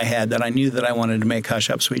there in my head, that I knew that I wanted to make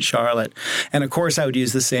Hush Up, Sweet Charlotte. And of course, I would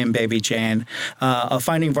use the same Baby Jane.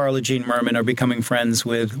 Finding Varla Jean Merman or becoming friends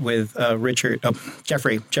with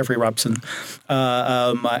Jeffrey Robson.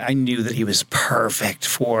 I knew that he was perfect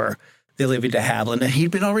for the Olivia de Havilland, and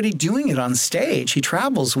he'd been already doing it on stage. He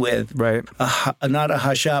travels with not a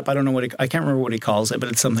Hush Up. I don't know I can't remember what he calls it, but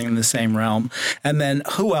it's something in the same realm. And then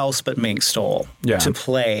who else but Mink Stole to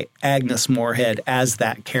play Agnes Moorehead as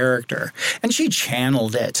that character? And she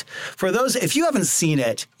channeled it. For those, if you haven't seen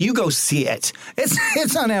it, you go see it.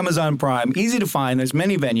 It's on Amazon Prime, easy to find. There's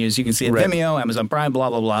many venues you can see it. Vimeo, Amazon Prime,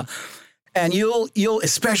 blah blah blah. And you'll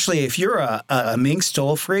especially if you're a Mink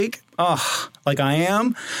Stole freak, like I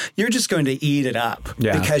am, you're just going to eat it up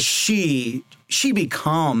because she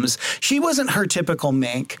wasn't her typical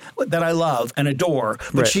Mink that I love and adore,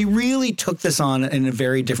 but she really took this on in a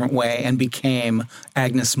very different way and became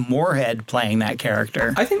Agnes Moorehead playing that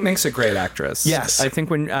character. I think Mink's a great actress. Yes. I think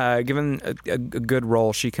when given a good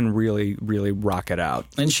role, she can really, really rock it out.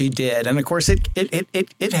 And she did. And of course, it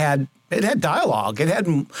had dialogue. It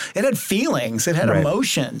had feelings. It had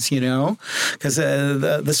emotions, because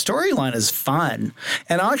the storyline is fun.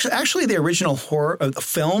 And actually, the original horror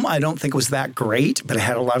film, I don't think was that great, but it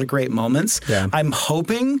had a lot of great moments. Yeah. I'm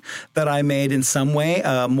hoping that I made in some way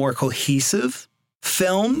a more cohesive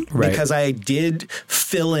film because I did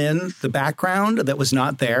fill in the background that was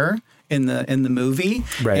not there in the movie.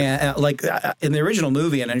 Right. And, like in the original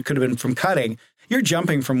movie, and it could have been from cutting. You're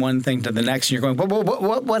jumping from one thing to the next, and you're going,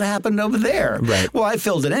 what happened over there? Right. Well, I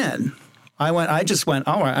filled it in. I just went,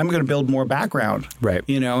 all right, I'm going to build more background,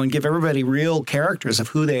 and give everybody real characters of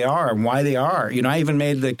who they are and why they are. I even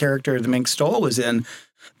made the character the Mink Stole was in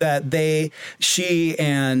that she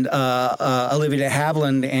and Olivia de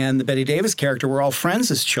Havilland and the Bette Davis character were all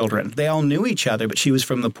friends as children. They all knew each other, but she was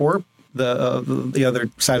from the other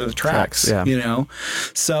side of the tracks.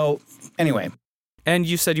 So anyway. And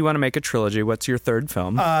you said you want to make a trilogy. What's your third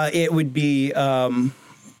film? It would be, what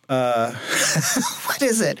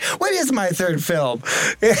is it? What is my third film?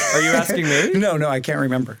 Are you asking me? No, I can't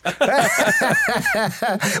remember. I've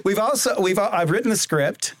written the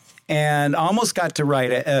script. and almost got to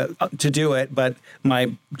write it, to do it, but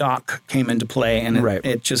my doc came into play, and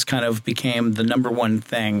it just kind of became the number one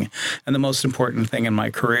thing and the most important thing in my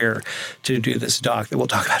career to do this doc that we'll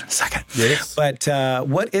talk about in a second. Yes. But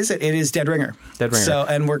what is it? It is Dead Ringer. Dead Ringer. So,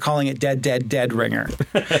 and we're calling it Dead Ringer.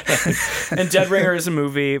 And Dead Ringer is a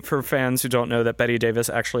movie, for fans who don't know, that Bette Davis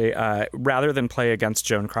actually, rather than play against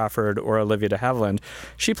Joan Crawford or Olivia de Havilland,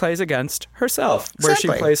 she plays against herself, where she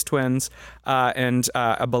plays twins, and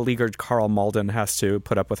a beleaguered Carl Malden has to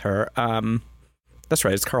put up with her. That's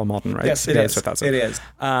right. It's Carl Malden, right? Yes, it is. It is.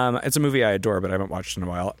 It's a movie I adore, but I haven't watched in a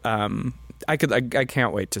while. I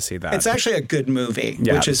can't wait to see that. It's actually a good movie,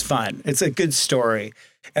 which is fun. It's a good story.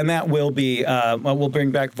 And that will be, we'll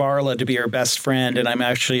bring back Varla to be her best friend. And I'm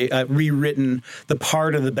actually rewritten the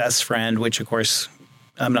part of the best friend, which, of course,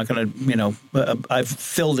 I'm not going to, I've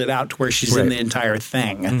filled it out to where she's in the entire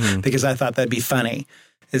thing because I thought that'd be funny.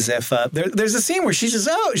 As if there's a scene where she says,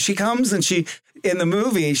 she comes and in the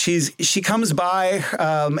movie, she comes by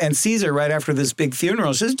and sees her right after this big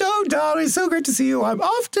funeral. She says, "Oh, darling, it's so great to see you. I'm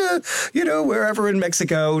off to, wherever in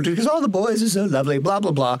Mexico because all the boys are so lovely, blah,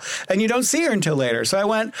 blah, blah." And you don't see her until later.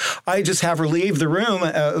 So I just have her leave the room,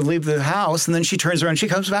 leave the house, and then she turns around, she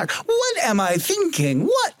comes back. "What am I thinking?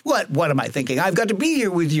 What am I thinking? I've got to be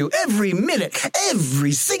here with you every minute,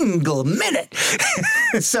 every single minute."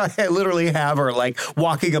 So I literally have her like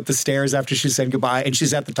walking up the stairs after she said goodbye, and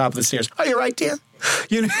she's at the top of the stairs. "Are you right, dear?"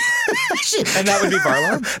 And that would be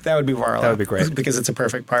Varla? That would be Varla. That would be great. Because it's a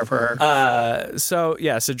perfect part for her. So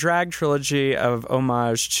it's a drag trilogy of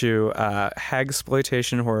homage to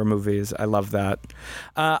hagsploitation horror movies. I love that.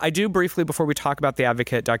 I do briefly, before we talk about the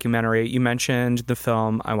Advocate documentary, you mentioned the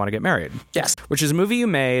film I Want to Get Married. Yes. Which is a movie you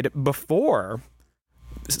made before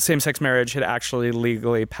same-sex marriage had actually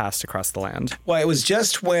legally passed across the land. Well, it was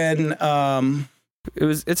just when...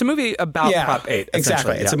 It's a movie about Prop 8.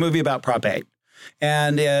 Exactly. It's a movie about Prop 8.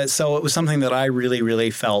 And so it was something that I really,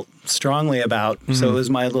 really felt strongly about. Mm-hmm. So it was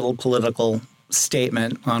my little political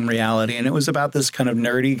statement on reality. And it was about this kind of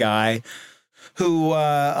nerdy guy who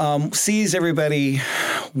sees everybody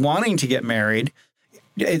wanting to get married.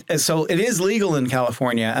 So it is legal in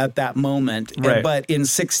California at that moment. Right. But in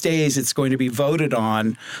 6 days, it's going to be voted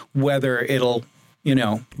on whether it'll,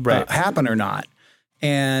 happen or not.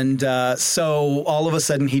 And so all of a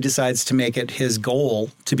sudden he decides to make it his goal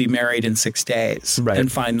to be married in 6 days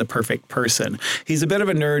and find the perfect person. He's a bit of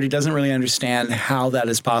a nerd. He doesn't really understand how that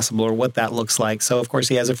is possible or what that looks like. So, of course,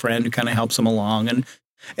 he has a friend who kind of helps him along. And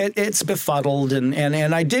it's befuddled. And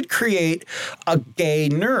I did create a gay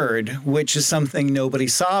nerd, which is something nobody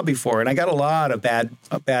saw before. And I got a lot of bad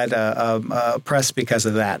press because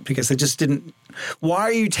of that, because it just didn't. Why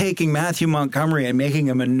are you taking Matthew Montgomery and making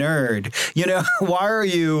him a nerd? Why are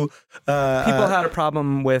you... People had a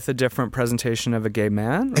problem with a different presentation of a gay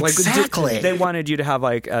man? Exactly. They wanted you to have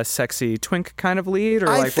like a sexy twink kind of lead? Or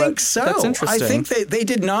I think so. That's interesting. I think they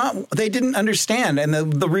did not... They didn't understand. And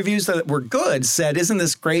the reviews that were good said, "Isn't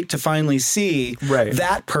this great to finally see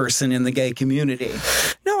that person in the gay community?"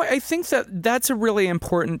 No, I think that's a really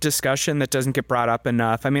important discussion that doesn't get brought up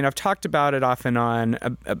enough. I mean, I've talked about it off and on,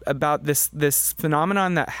 about this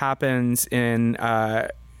phenomenon that happens in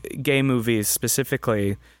gay movies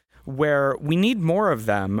specifically, where we need more of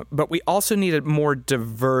them, but we also need a more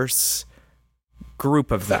diverse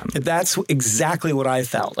group of them. That's exactly what I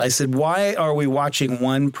felt. I said, why are we watching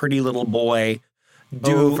one pretty little boy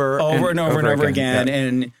do over and over again? Yeah.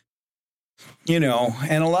 And,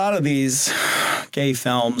 and a lot of these gay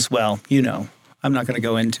films, well, I'm not going to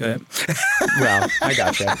go into it. Well, I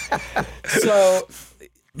gotcha. So...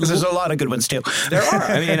 There's a lot of good ones, too. There are.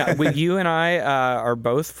 I mean, you and I are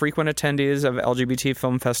both frequent attendees of LGBT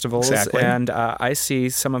film festivals. Exactly. And I see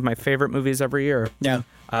some of my favorite movies every year. Yeah.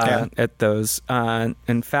 At those.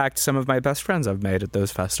 In fact, some of my best friends I've made at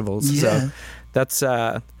those festivals. Yeah. So that's...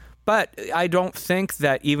 But I don't think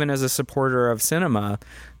that even as a supporter of cinema,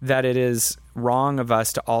 that it is wrong of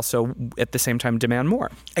us to also, at the same time, demand more.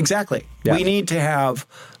 Exactly. Yeah. We need to have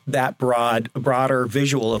that broader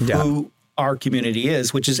visual of who our community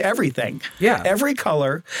is, which is everything. Yeah. Every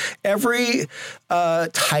color, every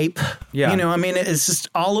type. Yeah. It's just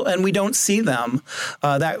all, and we don't see them.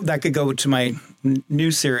 That could go to my new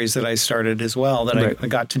series that I started as well, that I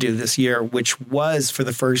got to do this year, which was for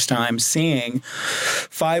the first time seeing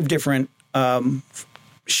 5 different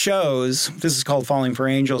shows. This is called Falling for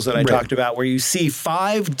Angels that I talked about, where you see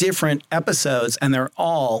 5 different episodes and they're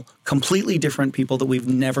all completely different people that we've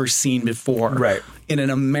never seen before in an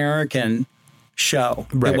American show.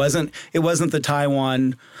 Right. It wasn't the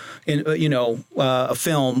Taiwan, a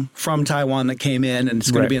film from Taiwan that came in and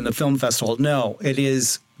it's going to be in the film festival. No, it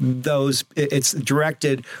is it's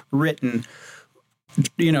directed, written,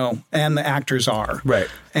 and the actors are. Right.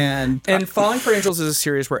 And Falling for Angels is a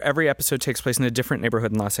series where every episode takes place in a different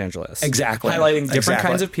neighborhood in Los Angeles. Exactly. Highlighting different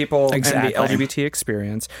kinds of people and the Exactly. LGBT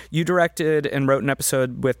experience. You directed and wrote an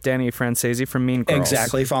episode with Danny Francesi from Mean Girls.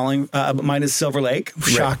 Exactly. Mine is Silver Lake.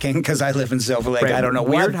 Shocking, because I live in Silver Lake. Right. I don't know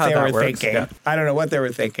Weird what how they that were works. thinking. Yeah. I don't know what they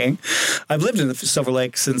were thinking. I've lived in Silver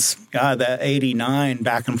Lake since the 89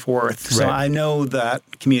 back and forth. So Right. I know that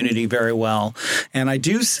community very well. And I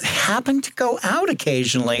do happen to go out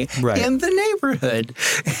occasionally in the neighborhood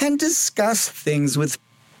and discuss things with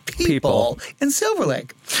people in Silver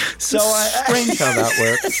Lake. So strange how that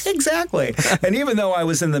works. Exactly. And even though I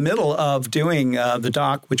was in the middle of doing the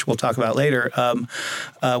doc, which we'll talk about later,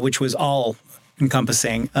 which was all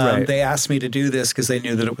encompassing, they asked me to do this because they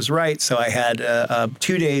knew that it was right. So I had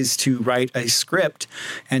 2 days to write a script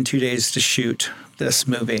and 2 days to shoot this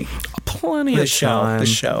movie. Plenty of time. The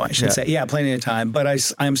show, I should say. Yeah, plenty of time. But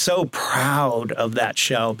I'm so proud of that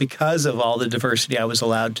show because of all the diversity I was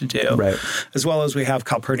allowed to do. Right. As well as we have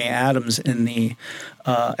Calpurnia Adams in the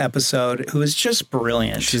episode, who is just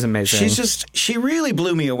brilliant. She's amazing. She really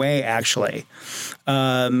blew me away, actually. We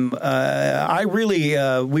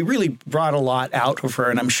really brought a lot out of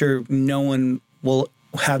her, and I'm sure no one will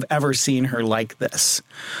have ever seen her like this,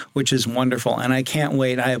 which is wonderful. And I can't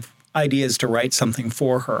wait. I have ideas to write something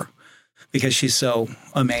for her because she's so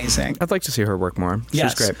amazing. I'd like to see her work more.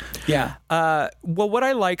 Yes. She's great. Yeah. Well, what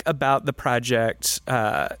I like about the project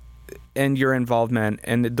and your involvement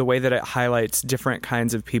and the way that it highlights different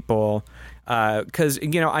kinds of people, because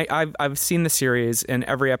I've seen the series and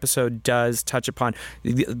every episode does touch upon,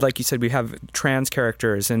 like you said, we have trans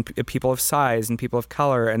characters and people of size and people of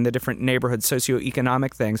color and the different neighborhood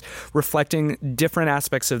socioeconomic things reflecting different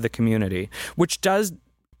aspects of the community, which does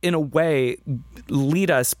in a way lead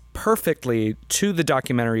us perfectly to the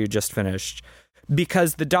documentary you just finished,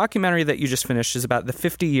 because the documentary that you just finished is about the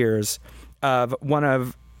 50 years of one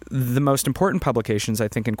of the most important publications, I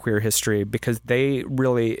think, in queer history, because they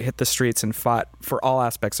really hit the streets and fought for all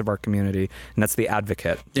aspects of our community, and that's The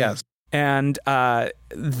Advocate. Yes. And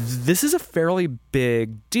this is a fairly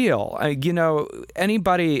big deal.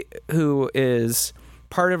 Anybody who is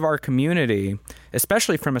part of our community,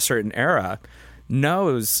 especially from a certain era,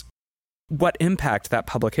 knows what impact that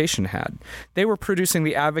publication had. They were producing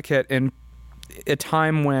The Advocate in a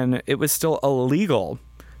time when it was still illegal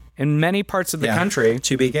in many parts of the country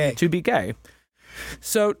to be gay.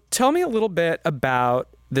 So tell me a little bit about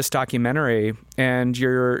this documentary and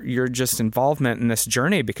your just involvement in this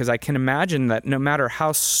journey, because I can imagine that no matter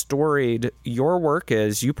how storied your work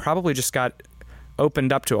is, you probably just got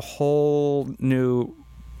opened up to a whole new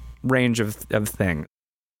range of things.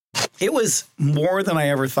 It was more than I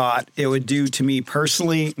ever thought it would do to me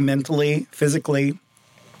personally, mentally, physically.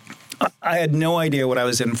 I had no idea what I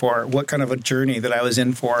was in for, what kind of a journey that I was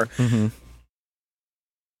in for. Mm-hmm.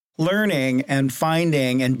 Learning and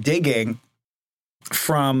finding and digging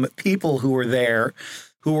from people who were there,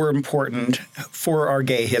 who were important for our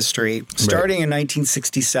gay history. Starting in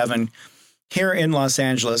 1967, here in Los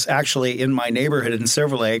Angeles, actually in my neighborhood in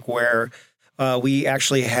Silver Lake, where we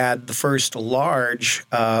actually had the first large,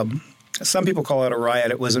 some people call it a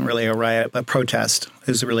riot. It wasn't really a riot, a protest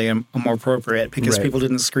is really more appropriate, because people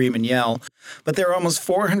didn't scream and yell. But there were almost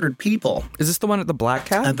 400 people. Is this the one at the Black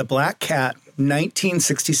Cat? At the Black Cat,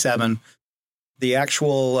 1967. The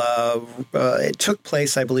actual, it took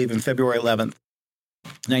place, I believe, in February 11th,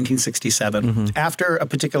 1967, after a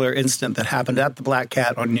particular incident that happened at the Black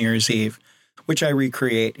Cat on New Year's Eve, which I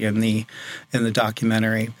recreate in the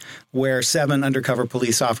documentary, where 7 undercover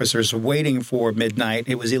police officers were waiting for midnight.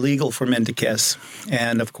 It was illegal for men to kiss.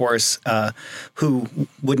 And, of course, who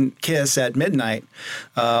wouldn't kiss at midnight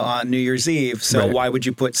on New Year's Eve? So why would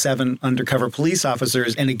you put 7 undercover police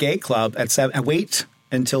officers in a gay club at 7 and wait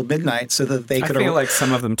until midnight so that they could... I feel like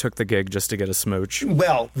some of them took the gig just to get a smooch.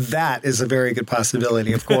 Well, that is a very good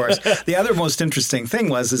possibility, of course. The other most interesting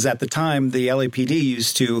thing is at the time, the LAPD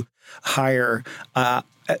used to hire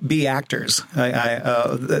be actors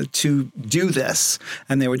to do this,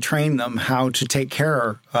 and they would train them how to take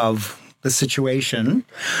care of the situation.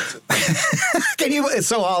 It's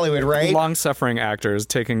so Hollywood, right? Long-suffering actors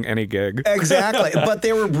taking any gig. Exactly. But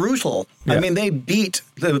they were brutal. Yeah. I mean, they beat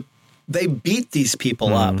the they beat these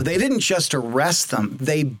people up. They didn't just arrest them,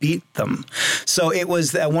 they beat them. So it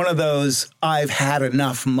was one of those I've had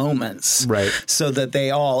enough moments. Right. So that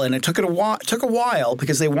they all, and it took a while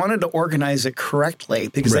because they wanted to organize it correctly,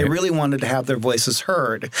 because they really wanted to have their voices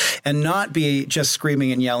heard and not be just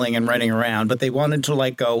screaming and yelling and running around, but they wanted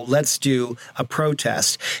to go, let's do a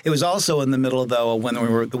protest. It was also in the middle, though, when we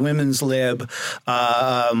were the women's lib,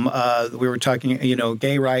 we were talking,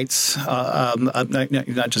 gay rights,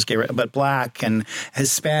 not just gay rights, but Black and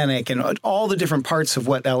Hispanic and all the different parts of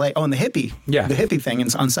what LA. Oh, and the hippie thing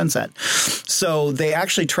on Sunset. So they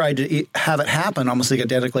actually tried to have it happen almost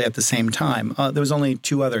identically at the same time. There was only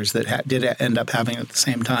two others that did end up having it at the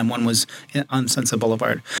same time. One was on Sunset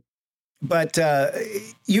Boulevard. But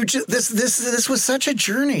this was such a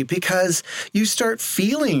journey, because you start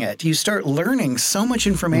feeling it. You start learning so much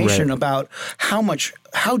information about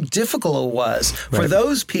how difficult it was for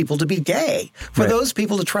those people to be gay, for those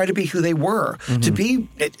people to try to be who they were, to be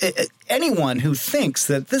anyone who thinks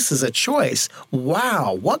that this is a choice.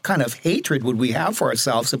 Wow, what kind of hatred would we have for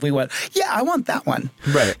ourselves if we went, yeah, I want that one.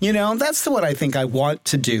 Right. That's what I think I want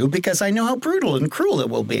to do, because I know how brutal and cruel it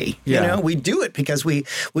will be. Yeah. We do it because we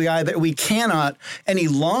cannot any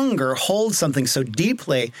longer hold something so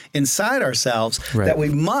deeply inside ourselves that we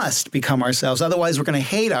must become ourselves. Otherwise, we're going to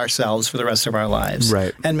hate ourselves for the rest of our lives.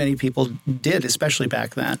 Right. And many people did, especially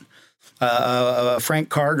back then. Frank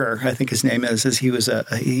Carter, I think his name is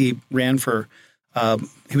he ran for.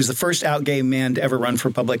 He was the first out gay man to ever run for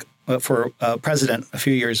president a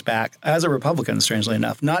few years back as a Republican, strangely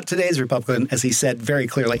enough. Not today's Republican, as he said very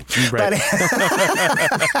clearly. Right.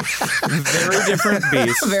 Very different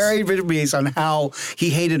beast. Very different beast on how he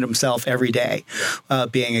hated himself every day,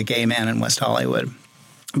 being a gay man in West Hollywood.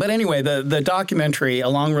 But anyway, the documentary, A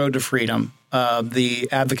Long Road to Freedom, The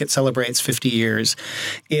Advocate Celebrates 50 Years,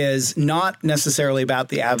 is not necessarily about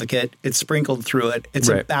the Advocate. It's sprinkled through it. It's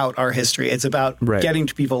about our history. It's about getting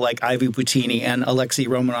to people like Ivy Butini and Alexei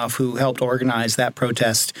Romanov, who helped organize that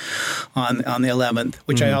protest on the 11th,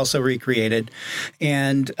 which I also recreated.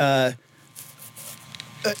 And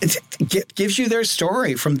it gives you their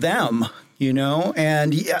story from them,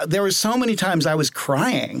 And there were so many times I was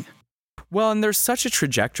crying. Well, and there's such a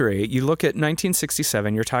trajectory. You look at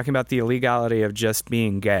 1967, you're talking about the illegality of just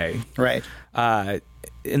being gay. Right. And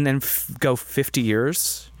then go 50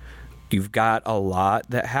 years, you've got a lot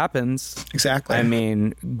that happens. Exactly. I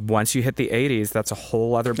mean, once you hit the 80s, that's a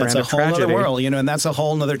whole other brand of tragedy. That's a whole other world, and that's a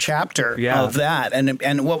whole other chapter of that.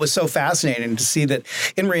 And what was so fascinating to see that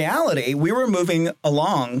in reality, we were moving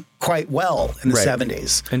along quite well in the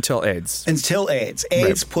 70s. Until AIDS.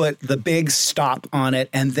 AIDS put the big stop on it,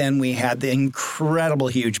 and then we had the incredible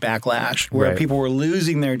huge backlash where people were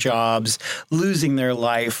losing their jobs, losing their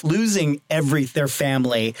life, losing their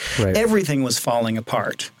family. Everything was falling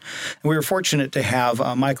apart. And we were fortunate to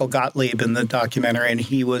have Michael Gottlieb in the documentary, and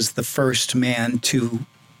he was the first man to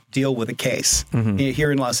deal with a case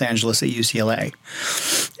here in Los Angeles at UCLA.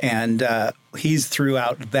 And he's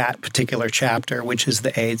throughout that particular chapter, which is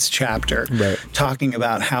the AIDS chapter, talking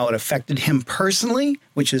about how it affected him personally,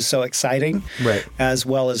 which is so exciting, as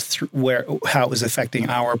well as how it was affecting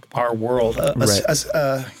our world.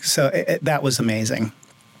 So that was amazing.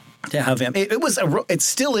 To have him, it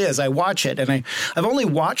still is. I watch it, and I've only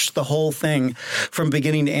watched the whole thing from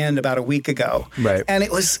beginning to end about a week ago, and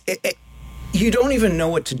it was. You don't even know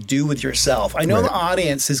what to do with yourself. I know the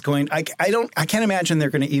audience is going. I can't imagine they're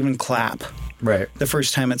going to even clap. The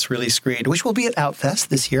first time it's really screened, which will be at Outfest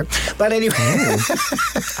this year. But anyway,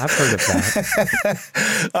 I've heard of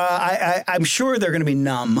that. I'm sure they're going to be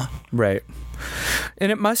numb.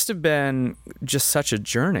 And it must have been just such a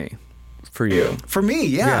journey. For you. For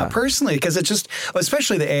me, personally, because it's just,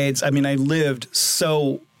 especially the AIDS, I mean, I lived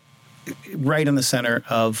so right in the center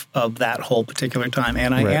of that whole particular time.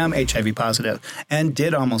 And I am HIV positive and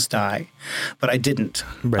did almost die, but I didn't,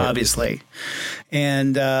 obviously.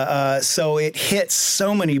 And so it hit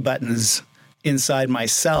so many buttons inside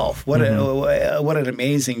myself. What an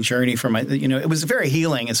amazing journey for my, it was very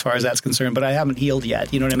healing as far as that's concerned, but I haven't healed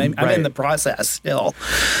yet. You know what I mean? I'm in the process still.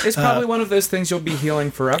 It's probably one of those things you'll be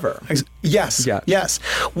healing forever. Yes. Yeah. Yes.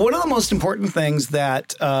 One of the most important things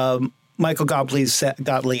that Michael Gottlieb, not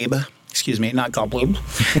Gottlieb.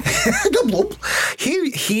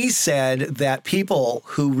 He said that people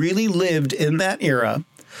who really lived in that era,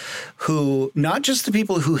 who not just the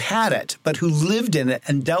people who had it, but who lived in it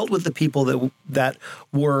and dealt with the people that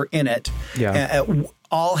were in it,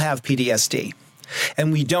 all have PTSD.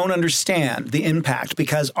 And we don't understand the impact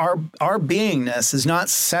because our beingness is not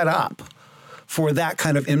set up for that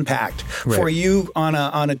kind of impact. For you on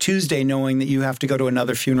a Tuesday knowing that you have to go to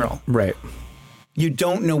another funeral. You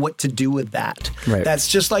don't know what to do with that. Right. That's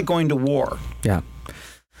just like going to war. Yeah.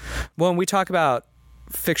 Well, and we talk about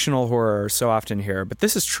fictional horror so often here, but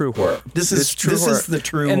this is true horror. This is the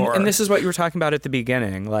true horror. And this is what you were talking about at the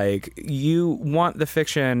beginning. Like, you want the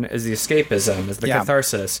fiction as the escapism, as the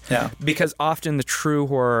catharsis. Yeah. Because often the true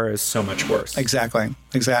horror is so much worse. Exactly.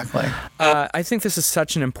 I think this is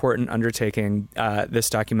such an important undertaking, this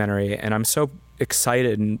documentary, and I'm so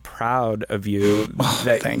excited and proud of you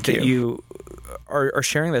that you are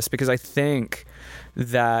sharing this, because I think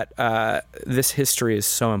that this history is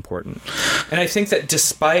so important. And I think that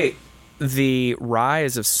despite the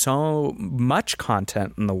rise of so much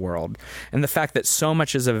content in the world and the fact that so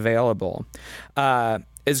much is available,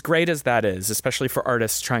 as great as that is, especially for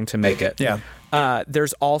artists trying to make it,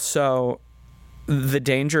 there's also the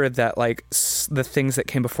danger that like the things that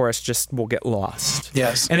came before us just will get lost.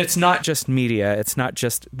 Yes. And it's not just media. It's not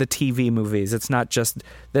just the TV movies. It's not just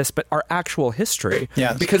this, but our actual history.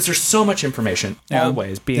 Yes. Because there's so much information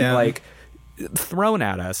always being like thrown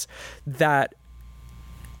at us that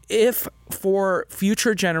if for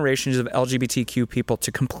future generations of LGBTQ people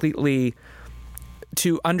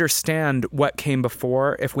to understand what came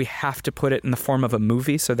before, if we have to put it in the form of a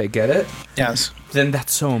movie so they get it, then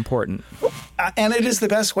that's so important. And it is the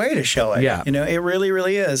best way to show it. Yeah. You know, it really,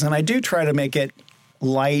 really is. And I do try to make it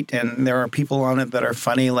light, and there are people on it that are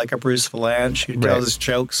funny, like a Bruce Valanche who tells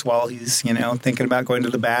jokes while he's, you know, thinking about going to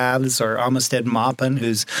the baths, or Amistad Maupin,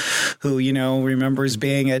 who you know, remembers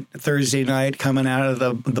being at Thursday night coming out of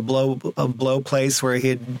the blow place where he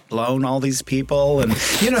had blown all these people, and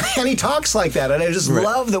you know, and he talks like that, and I just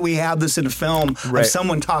love that we have this in a film of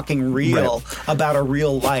someone talking real about a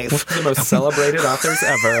real life. One of the most celebrated authors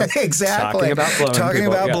ever. Exactly. Talking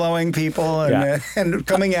about blowing people and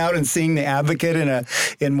coming out and seeing The Advocate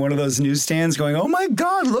in one of those newsstands going, oh my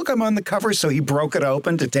God, look, I'm on the cover. So he broke it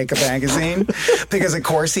open to take a magazine because, of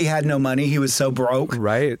course, he had no money. He was so broke.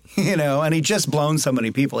 Right. You know, and he just blown so many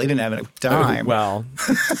people. He didn't have enough time. Well.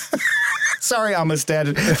 Sorry,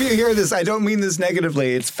 Amistad. If you hear this, I don't mean this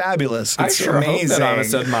negatively. It's fabulous. It's I sure amazing. hope that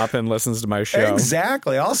Amistad Maupin listens to my show.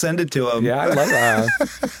 Exactly. I'll send it to him. Yeah,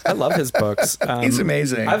 I love his books. He's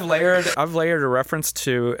amazing. I've layered a reference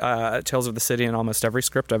to Tales of the City in almost every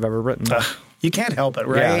script I've ever written. You can't help it,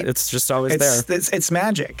 right? Yeah, it's just always there. It's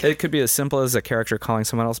magic. It could be as simple as a character calling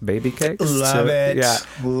someone else baby cakes. Love it. Yeah,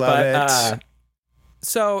 love it.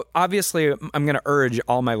 So obviously, I'm going to urge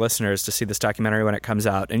all my listeners to see this documentary when it comes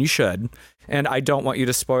out, and you should. And I don't want you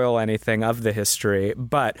to spoil anything of the history.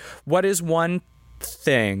 But what is one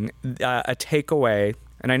thing, a takeaway,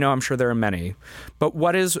 and I know I'm sure there are many, but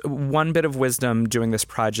what is one bit of wisdom doing this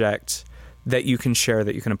project that you can share,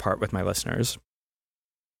 that you can impart with my listeners?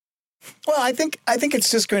 Well, I think it's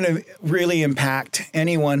just going to really impact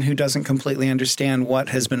anyone who doesn't completely understand what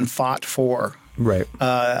has been fought for. Right.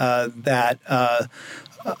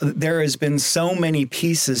 There has been so many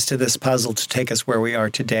pieces to this puzzle to take us where we are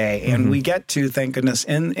today. And we get to, thank goodness,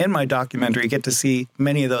 in my documentary, get to see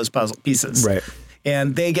many of those puzzle pieces. Right.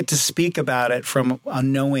 And they get to speak about it from a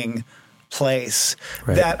knowing place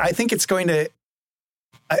that I think it's going to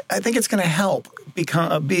help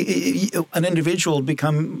an individual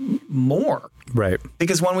become more. Right.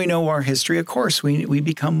 Because when we know our history, of course, we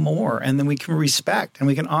become more, and then we can respect and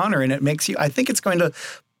we can honor, and it makes you, I think it's going to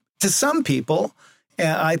some people,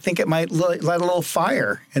 I think it might light a little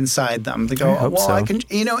fire inside them. They go, I can,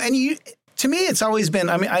 you know, and to me, it's always been,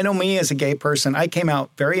 I mean, I know me as a gay person, I came out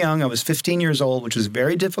very young. I was 15 years old, which was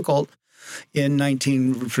very difficult in and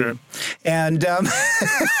very,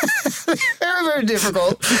 very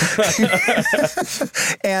difficult.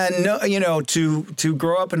 And, you know, to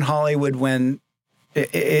grow up in Hollywood when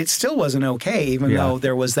it still wasn't okay, even though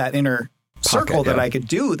there was that inner circle that I could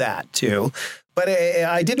do that to. But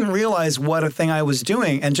I didn't realize what a thing I was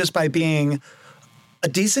doing. And just by being a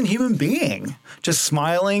decent human being, just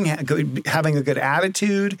smiling, having a good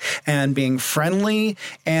attitude, and being friendly,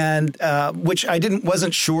 and which I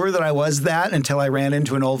wasn't sure that I was that until I ran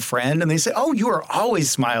into an old friend, and they said, "Oh, you are always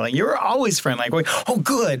smiling. You are always friendly." I'm going, "Oh,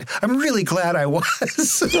 good. I'm really glad I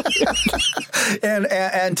was."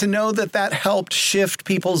 and to know that helped shift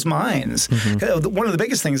people's minds. Mm-hmm. One of the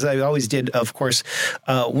biggest things I always did, of course,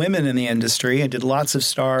 women in the industry. I did lots of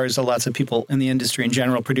stars, lots of people in the industry in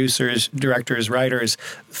general, producers, directors, writers,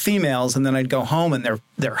 females, and then I'd go home and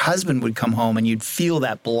their husband would come home and you'd feel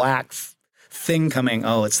that black thing coming.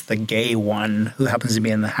 Oh, it's the gay one who happens to be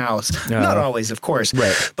in the house. Not always, of course,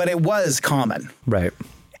 but it was common. Right.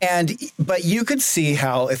 But you could see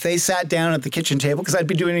how if they sat down at the kitchen table, because I'd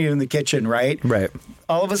be doing it in the kitchen, right? Right.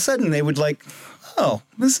 All of a sudden they would like, oh,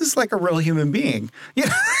 this is like a real human being.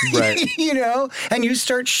 Right. You know, and you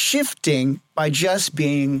start shifting by just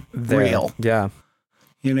being real. Yeah.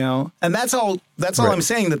 You know, and that's all I'm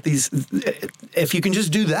saying, that if you can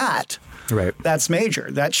just do that, right, that's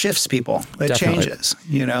major. That shifts people. That Definitely. changes,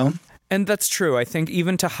 you know. And that's true. I think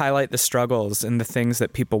even to highlight the struggles and the things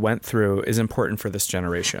that people went through is important for this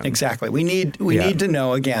generation. Exactly. We need to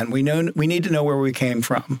know, again, we need to know where we came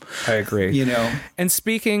from. I agree. You know. And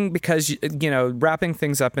speaking, because, you know, wrapping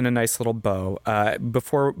things up in a nice little bow,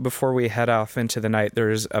 before we head off into the night,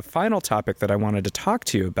 there's a final topic that I wanted to talk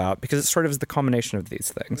to you about, because it sort of is the culmination of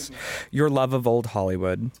these things. Your love of old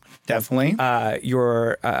Hollywood. Definitely.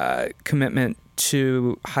 Your commitment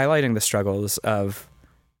to highlighting the struggles of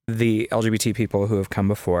the LGBT people who have come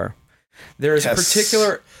before. There is a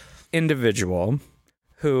particular individual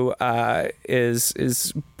who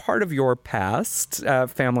is part of your past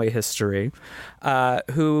family history,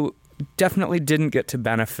 who definitely didn't get to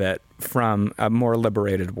benefit from a more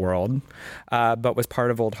liberated world, but was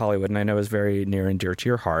part of old Hollywood, and I know is very near and dear to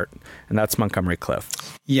your heart, and that's Montgomery Clift.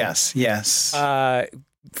 Yes.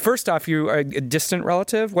 First off, you are a distant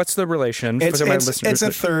relative. What's the relation? It's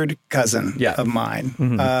a third cousin of mine.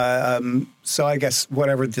 Mm-hmm. So I guess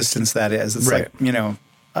whatever distance that is, it's right. like, you know,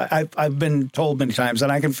 I've been told many times,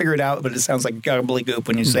 and I can figure it out, but it sounds like gobbledygook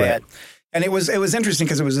when you say right. it. And it was interesting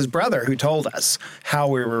because it was his brother who told us how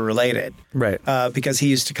we were related. Right. Because he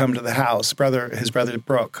used to come to the house. His brother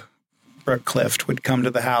Brooke Clift would come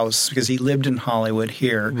to the house because he lived in Hollywood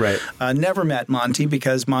here. Right. Never met Monty,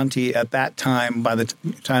 because Monty at that time, by the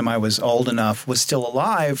time I was old enough, was still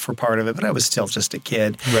alive for part of it, but I was still just a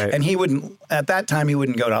kid. Right. And at that time, he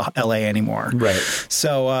wouldn't go to L.A. anymore. Right.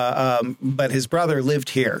 So, but his brother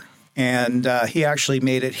lived here. And he actually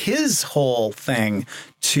made it his whole thing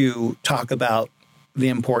to talk about the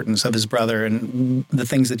importance of his brother and the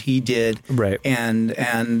things that he did, right,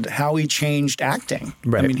 and how he changed acting.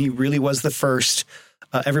 Right. I mean, he really was the first.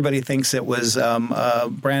 Everybody thinks it was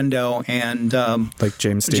Brando and like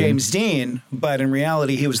James Dean, but in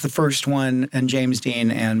reality, he was the first one, and James Dean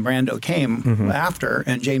and Brando came after.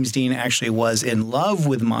 And James Dean actually was in love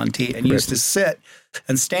with Monty and used to sit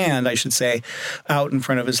and stand, I should say, out in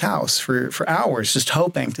front of his house for hours, just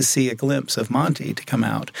hoping to see a glimpse of Monty to come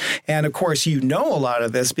out. And of course, you know a lot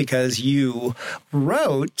of this because you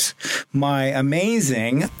wrote our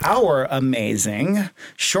amazing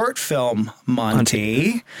short film,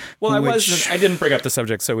 Monty. Well, I didn't bring up the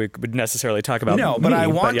subject so we would necessarily talk about No, but I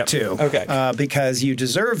want to. Okay. Because you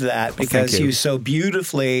deserve that, because you so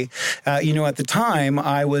beautifully, at the time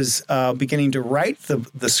I was beginning to write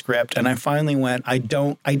the script, and I finally went, I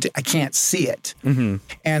can't see it. Mm-hmm.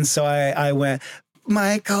 And so I went,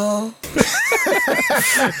 Michael.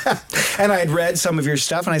 And I had read some of your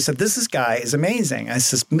stuff, and I said, this guy is amazing.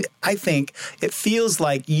 I think it feels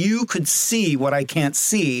like you could see what I can't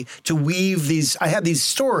see, to weave these. I had these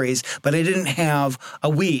stories, but I didn't have a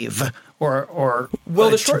weave or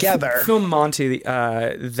the short together. Film Monty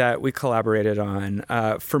that we collaborated on,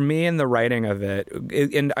 for me in the writing of it,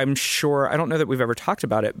 and I'm sure, I don't know that we've ever talked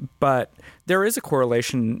about it, but there is a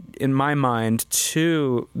correlation in my mind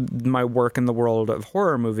to my work in the world of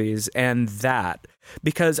horror movies and that.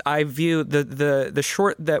 Because I view the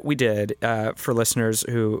short that we did, for listeners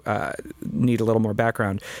who need a little more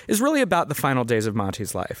background, is really about the final days of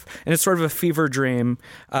Monty's life. And it's sort of a fever dream,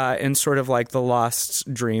 and sort of like the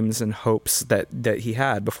lost dreams and hopes that he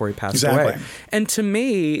had before he passed away. And to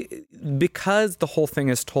me, because the whole thing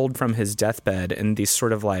is told from his deathbed in these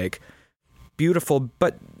sort of like beautiful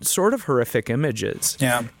but sort of horrific images,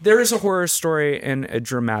 there is a horror story in a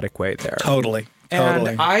dramatic way there. Totally.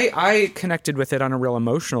 And I connected with it on a real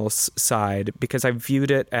emotional side, because I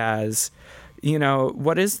viewed it as,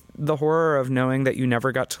 what is the horror of knowing that you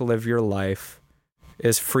never got to live your life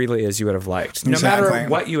as freely as you would have liked, no matter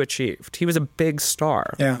what you achieved. He was a big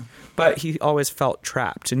star, but he always felt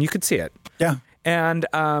trapped, and you could see it. Yeah. And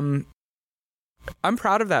I'm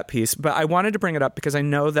proud of that piece, but I wanted to bring it up because I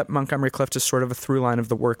know that Montgomery Clift is sort of a through line of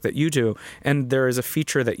the work that you do, and there is a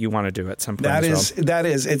feature that you want to do at some point. I'm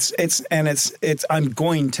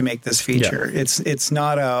going to make this feature. Yeah. It's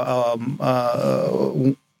not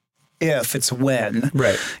it's when.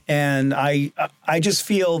 Right. And I just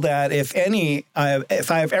feel that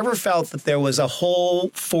if I've ever felt that there was a whole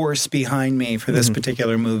force behind me for this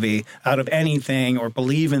particular movie out of anything, or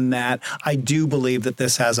believe in that, I do believe that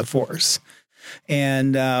this has a force.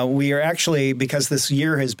 And we are actually, because this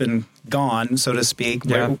year has been gone, so to speak,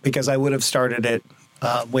 because I would have started it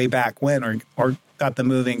way back when, or got the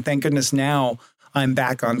moving. Thank goodness now I'm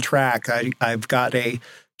back on track. I've got a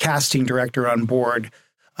casting director on board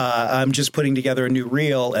I'm just putting together a new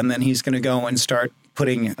reel, and then he's going to go and start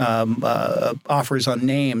putting offers on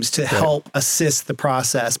names to help assist the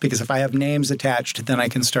process, because if I have names attached, then I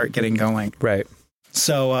can start getting going. Right.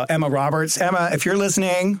 So Emma Roberts, if you're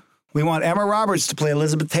listening, we want Emma Roberts to play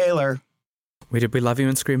Elizabeth Taylor. We love you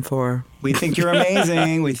in Scream 4. We think you're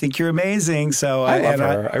amazing. We think you're amazing. So I love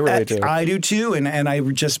her. I really do. I do too. And I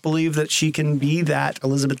just believe that she can be that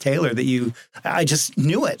Elizabeth Taylor I just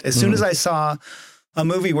knew it. As soon as I saw a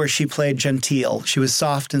movie where she played Gentile, she was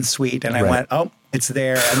soft and sweet. And I went, oh, it's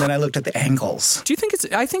there. And then I looked at the angles. Do you think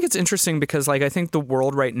I think it's interesting because, like, I think the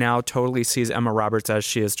world right now totally sees Emma Roberts as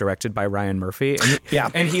she is directed by Ryan Murphy. And,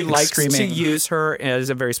 and he likes to use her as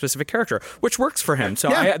a very specific character, which works for him. So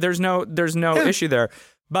there's no issue there.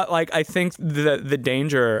 But, like, I think the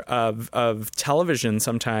danger of television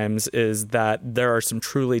sometimes is that there are some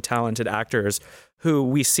truly talented actors who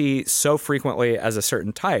we see so frequently as a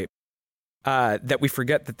certain type that we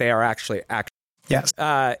forget that they are actually actors. Yes.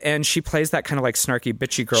 And she plays that kind of like snarky,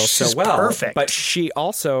 bitchy girl She's so well. Perfect. But she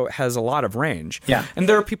also has a lot of range. Yeah. And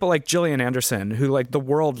there are people like Gillian Anderson who, like, the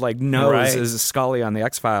world like knows is Scully on the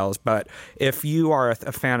X-Files. But if you are a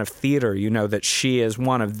fan of theater, you know that she is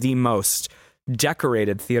one of the most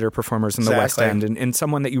decorated theater performers in the West End, and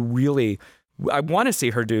someone that you really... I want to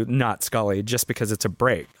see her do not Scully just because it's a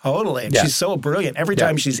break. Totally. And she's so brilliant. Every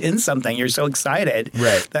time she's in something, you're so excited.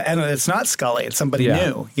 Right. And it's not Scully. It's somebody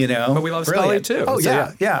new, you know. But we love Scully too. Oh,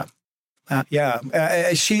 so, yeah.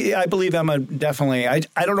 I believe Emma definitely. I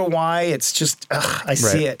don't know why. It's just I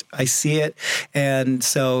see it. I see it, and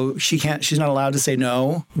so she's not allowed to say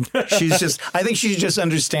no. She's just. I think she should just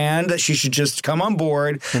understand that she should just come on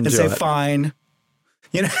board and say fine.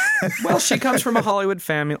 You know. Well, she comes from a Hollywood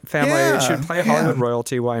family. She should play Hollywood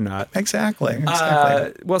royalty. Why not? Exactly.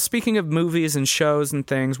 Well, speaking of movies and shows and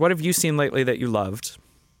things, what have you seen lately that you loved?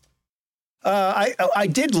 I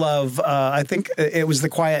did love. I think it was A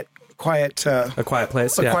Quiet Place. A Quiet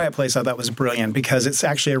Place. Quiet Place. I thought was brilliant because it's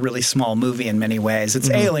actually a really small movie in many ways. It's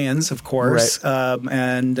aliens, of course,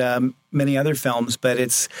 and many other films, but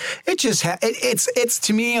it's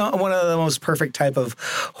to me one of the most perfect type of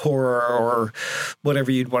horror or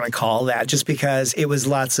whatever you'd want to call that. Just because it was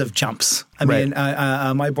lots of jumps. I mean,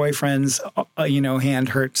 my boyfriend's hand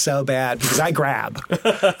hurt so bad because I grab.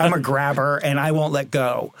 I'm a grabber and I won't let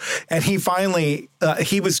go. And he finally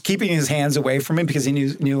he was keeping his hands away from me because he knew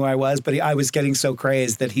who I was, but I was getting so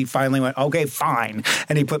crazed that he finally went, okay, fine.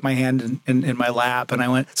 And he put my hand in my lap and I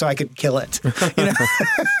went, so I could kill it. You know?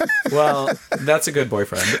 Well, that's a good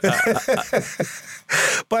boyfriend.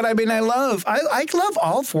 But I mean, I love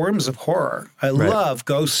all forms of horror. I love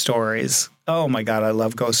ghost stories. Oh my God, I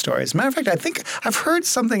love ghost stories. Matter of fact, I think I've heard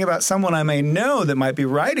something about someone I may know that might be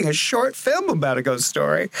writing a short film about a ghost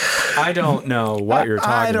story. I don't know what you're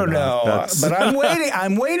talking about. I don't know, but I'm waiting.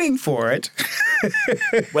 I'm waiting for it.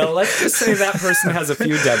 Well, let's just say that person has a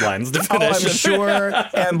few deadlines to finish. I'm sure,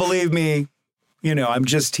 and believe me, I'm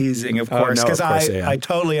just teasing, of course, because I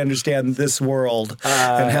totally understand this world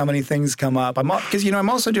and how many things come up. Because I'm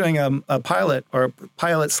also doing a pilot or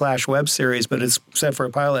pilot/web series, but it's set for a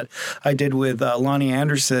pilot. I did with Lonnie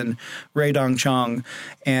Anderson, Ray Dong Chong,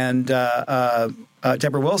 and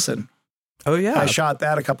Deborah Wilson. Oh, yeah. I shot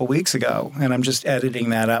that a couple weeks ago, and I'm just editing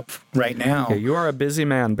that up right now. Yeah, you are a busy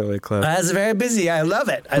man, Billy Cliff. I was very busy. I love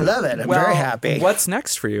it. I'm very happy. What's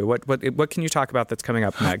next for you? What can you talk about that's coming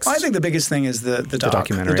up next? Well, I think the biggest thing is the doc.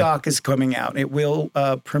 Documentary. The doc is coming out. It will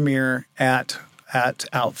premiere at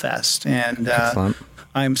Outfest. And excellent.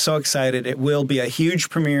 I'm so excited. It will be a huge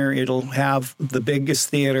premiere. It'll have the biggest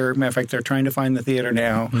theater. Matter of fact, they're trying to find the theater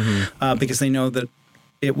now because they know that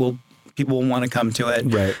people will want to come to it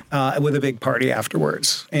with a big party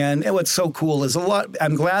afterwards. And what's so cool is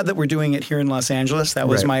I'm glad that we're doing it here in Los Angeles. That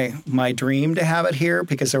was my dream to have it here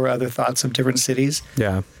because there were other thoughts of different cities.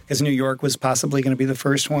 Yeah. Because New York was possibly going to be the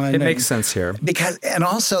first one. It makes sense here. And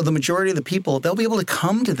also the majority of the people, they'll be able to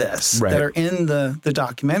come to this that are in the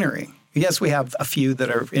documentary. Yes, we have a few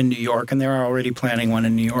that are in New York, and they're already planning one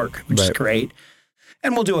in New York, which is great.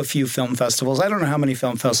 And we'll do a few film festivals. I don't know how many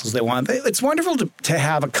film festivals they want. It's wonderful to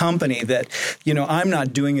have a company that, I'm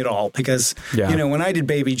not doing it all because, when I did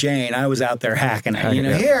Baby Jane, I was out there hacking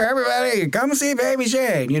it. Here, everybody, come see Baby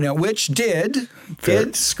Jane, which did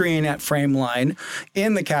screen at Frameline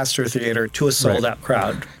in the Castro Theater to a sold-out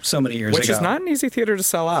crowd so many years ago. Which is not an easy theater to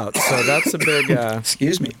sell out. So that's a big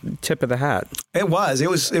excuse me, tip of the hat. It was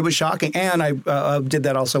shocking. And I did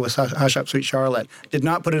that also with Hush Up Sweet Charlotte. Did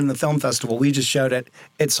not put it in the film festival. We just showed it.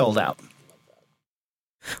 It sold out.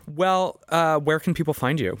 Well, where can people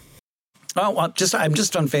find you? Oh, well, I'm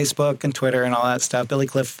just on Facebook and Twitter and all that stuff. Billy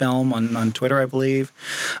Cliff Film on Twitter, I believe.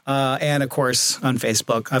 And, of course, on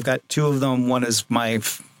Facebook. I've got two of them. One is my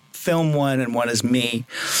film one and one is me.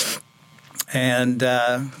 And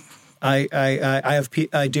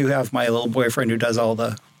I do have my little boyfriend who does all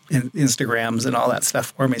the Instagrams and all that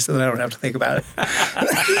stuff for me so that I don't have to think about it.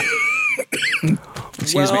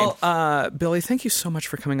 Excuse me. Billy, thank you so much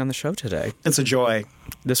for coming on the show today. It's a joy.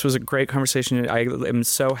 This was a great conversation. I am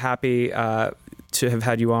so happy to have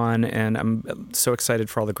had you on, and I'm so excited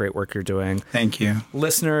for all the great work you're doing. Thank you.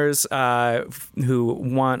 Listeners who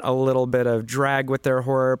want a little bit of drag with their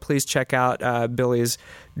horror, please check out Billy's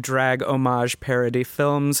drag homage parody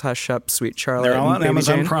films, Hush Up, Sweet Charlotte. They're all on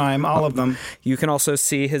Amazon Jane. Prime, all of them. You can also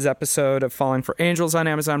see his episode of Falling for Angels on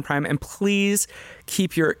Amazon Prime, and please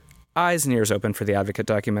keep your eyes and ears open for the Advocate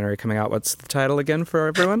documentary coming out. What's the title again for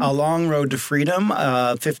everyone? A Long Road to Freedom,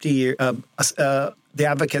 50 years. The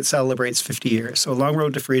Advocate celebrates 50 years. So A Long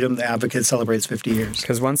Road to Freedom, The Advocate celebrates 50 years.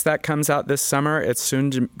 Because once that comes out this summer, it's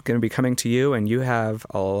soon going to be coming to you, and you have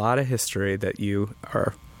a lot of history that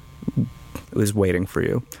is waiting for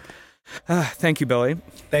you. Thank you, Billy.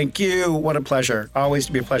 Thank you. What a pleasure. Always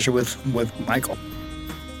to be a pleasure with Michael.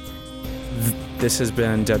 This has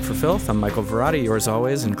been Dead for Filth. I'm Michael Varrati, yours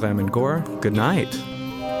always in glam and gore. Good night,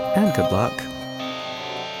 and good luck.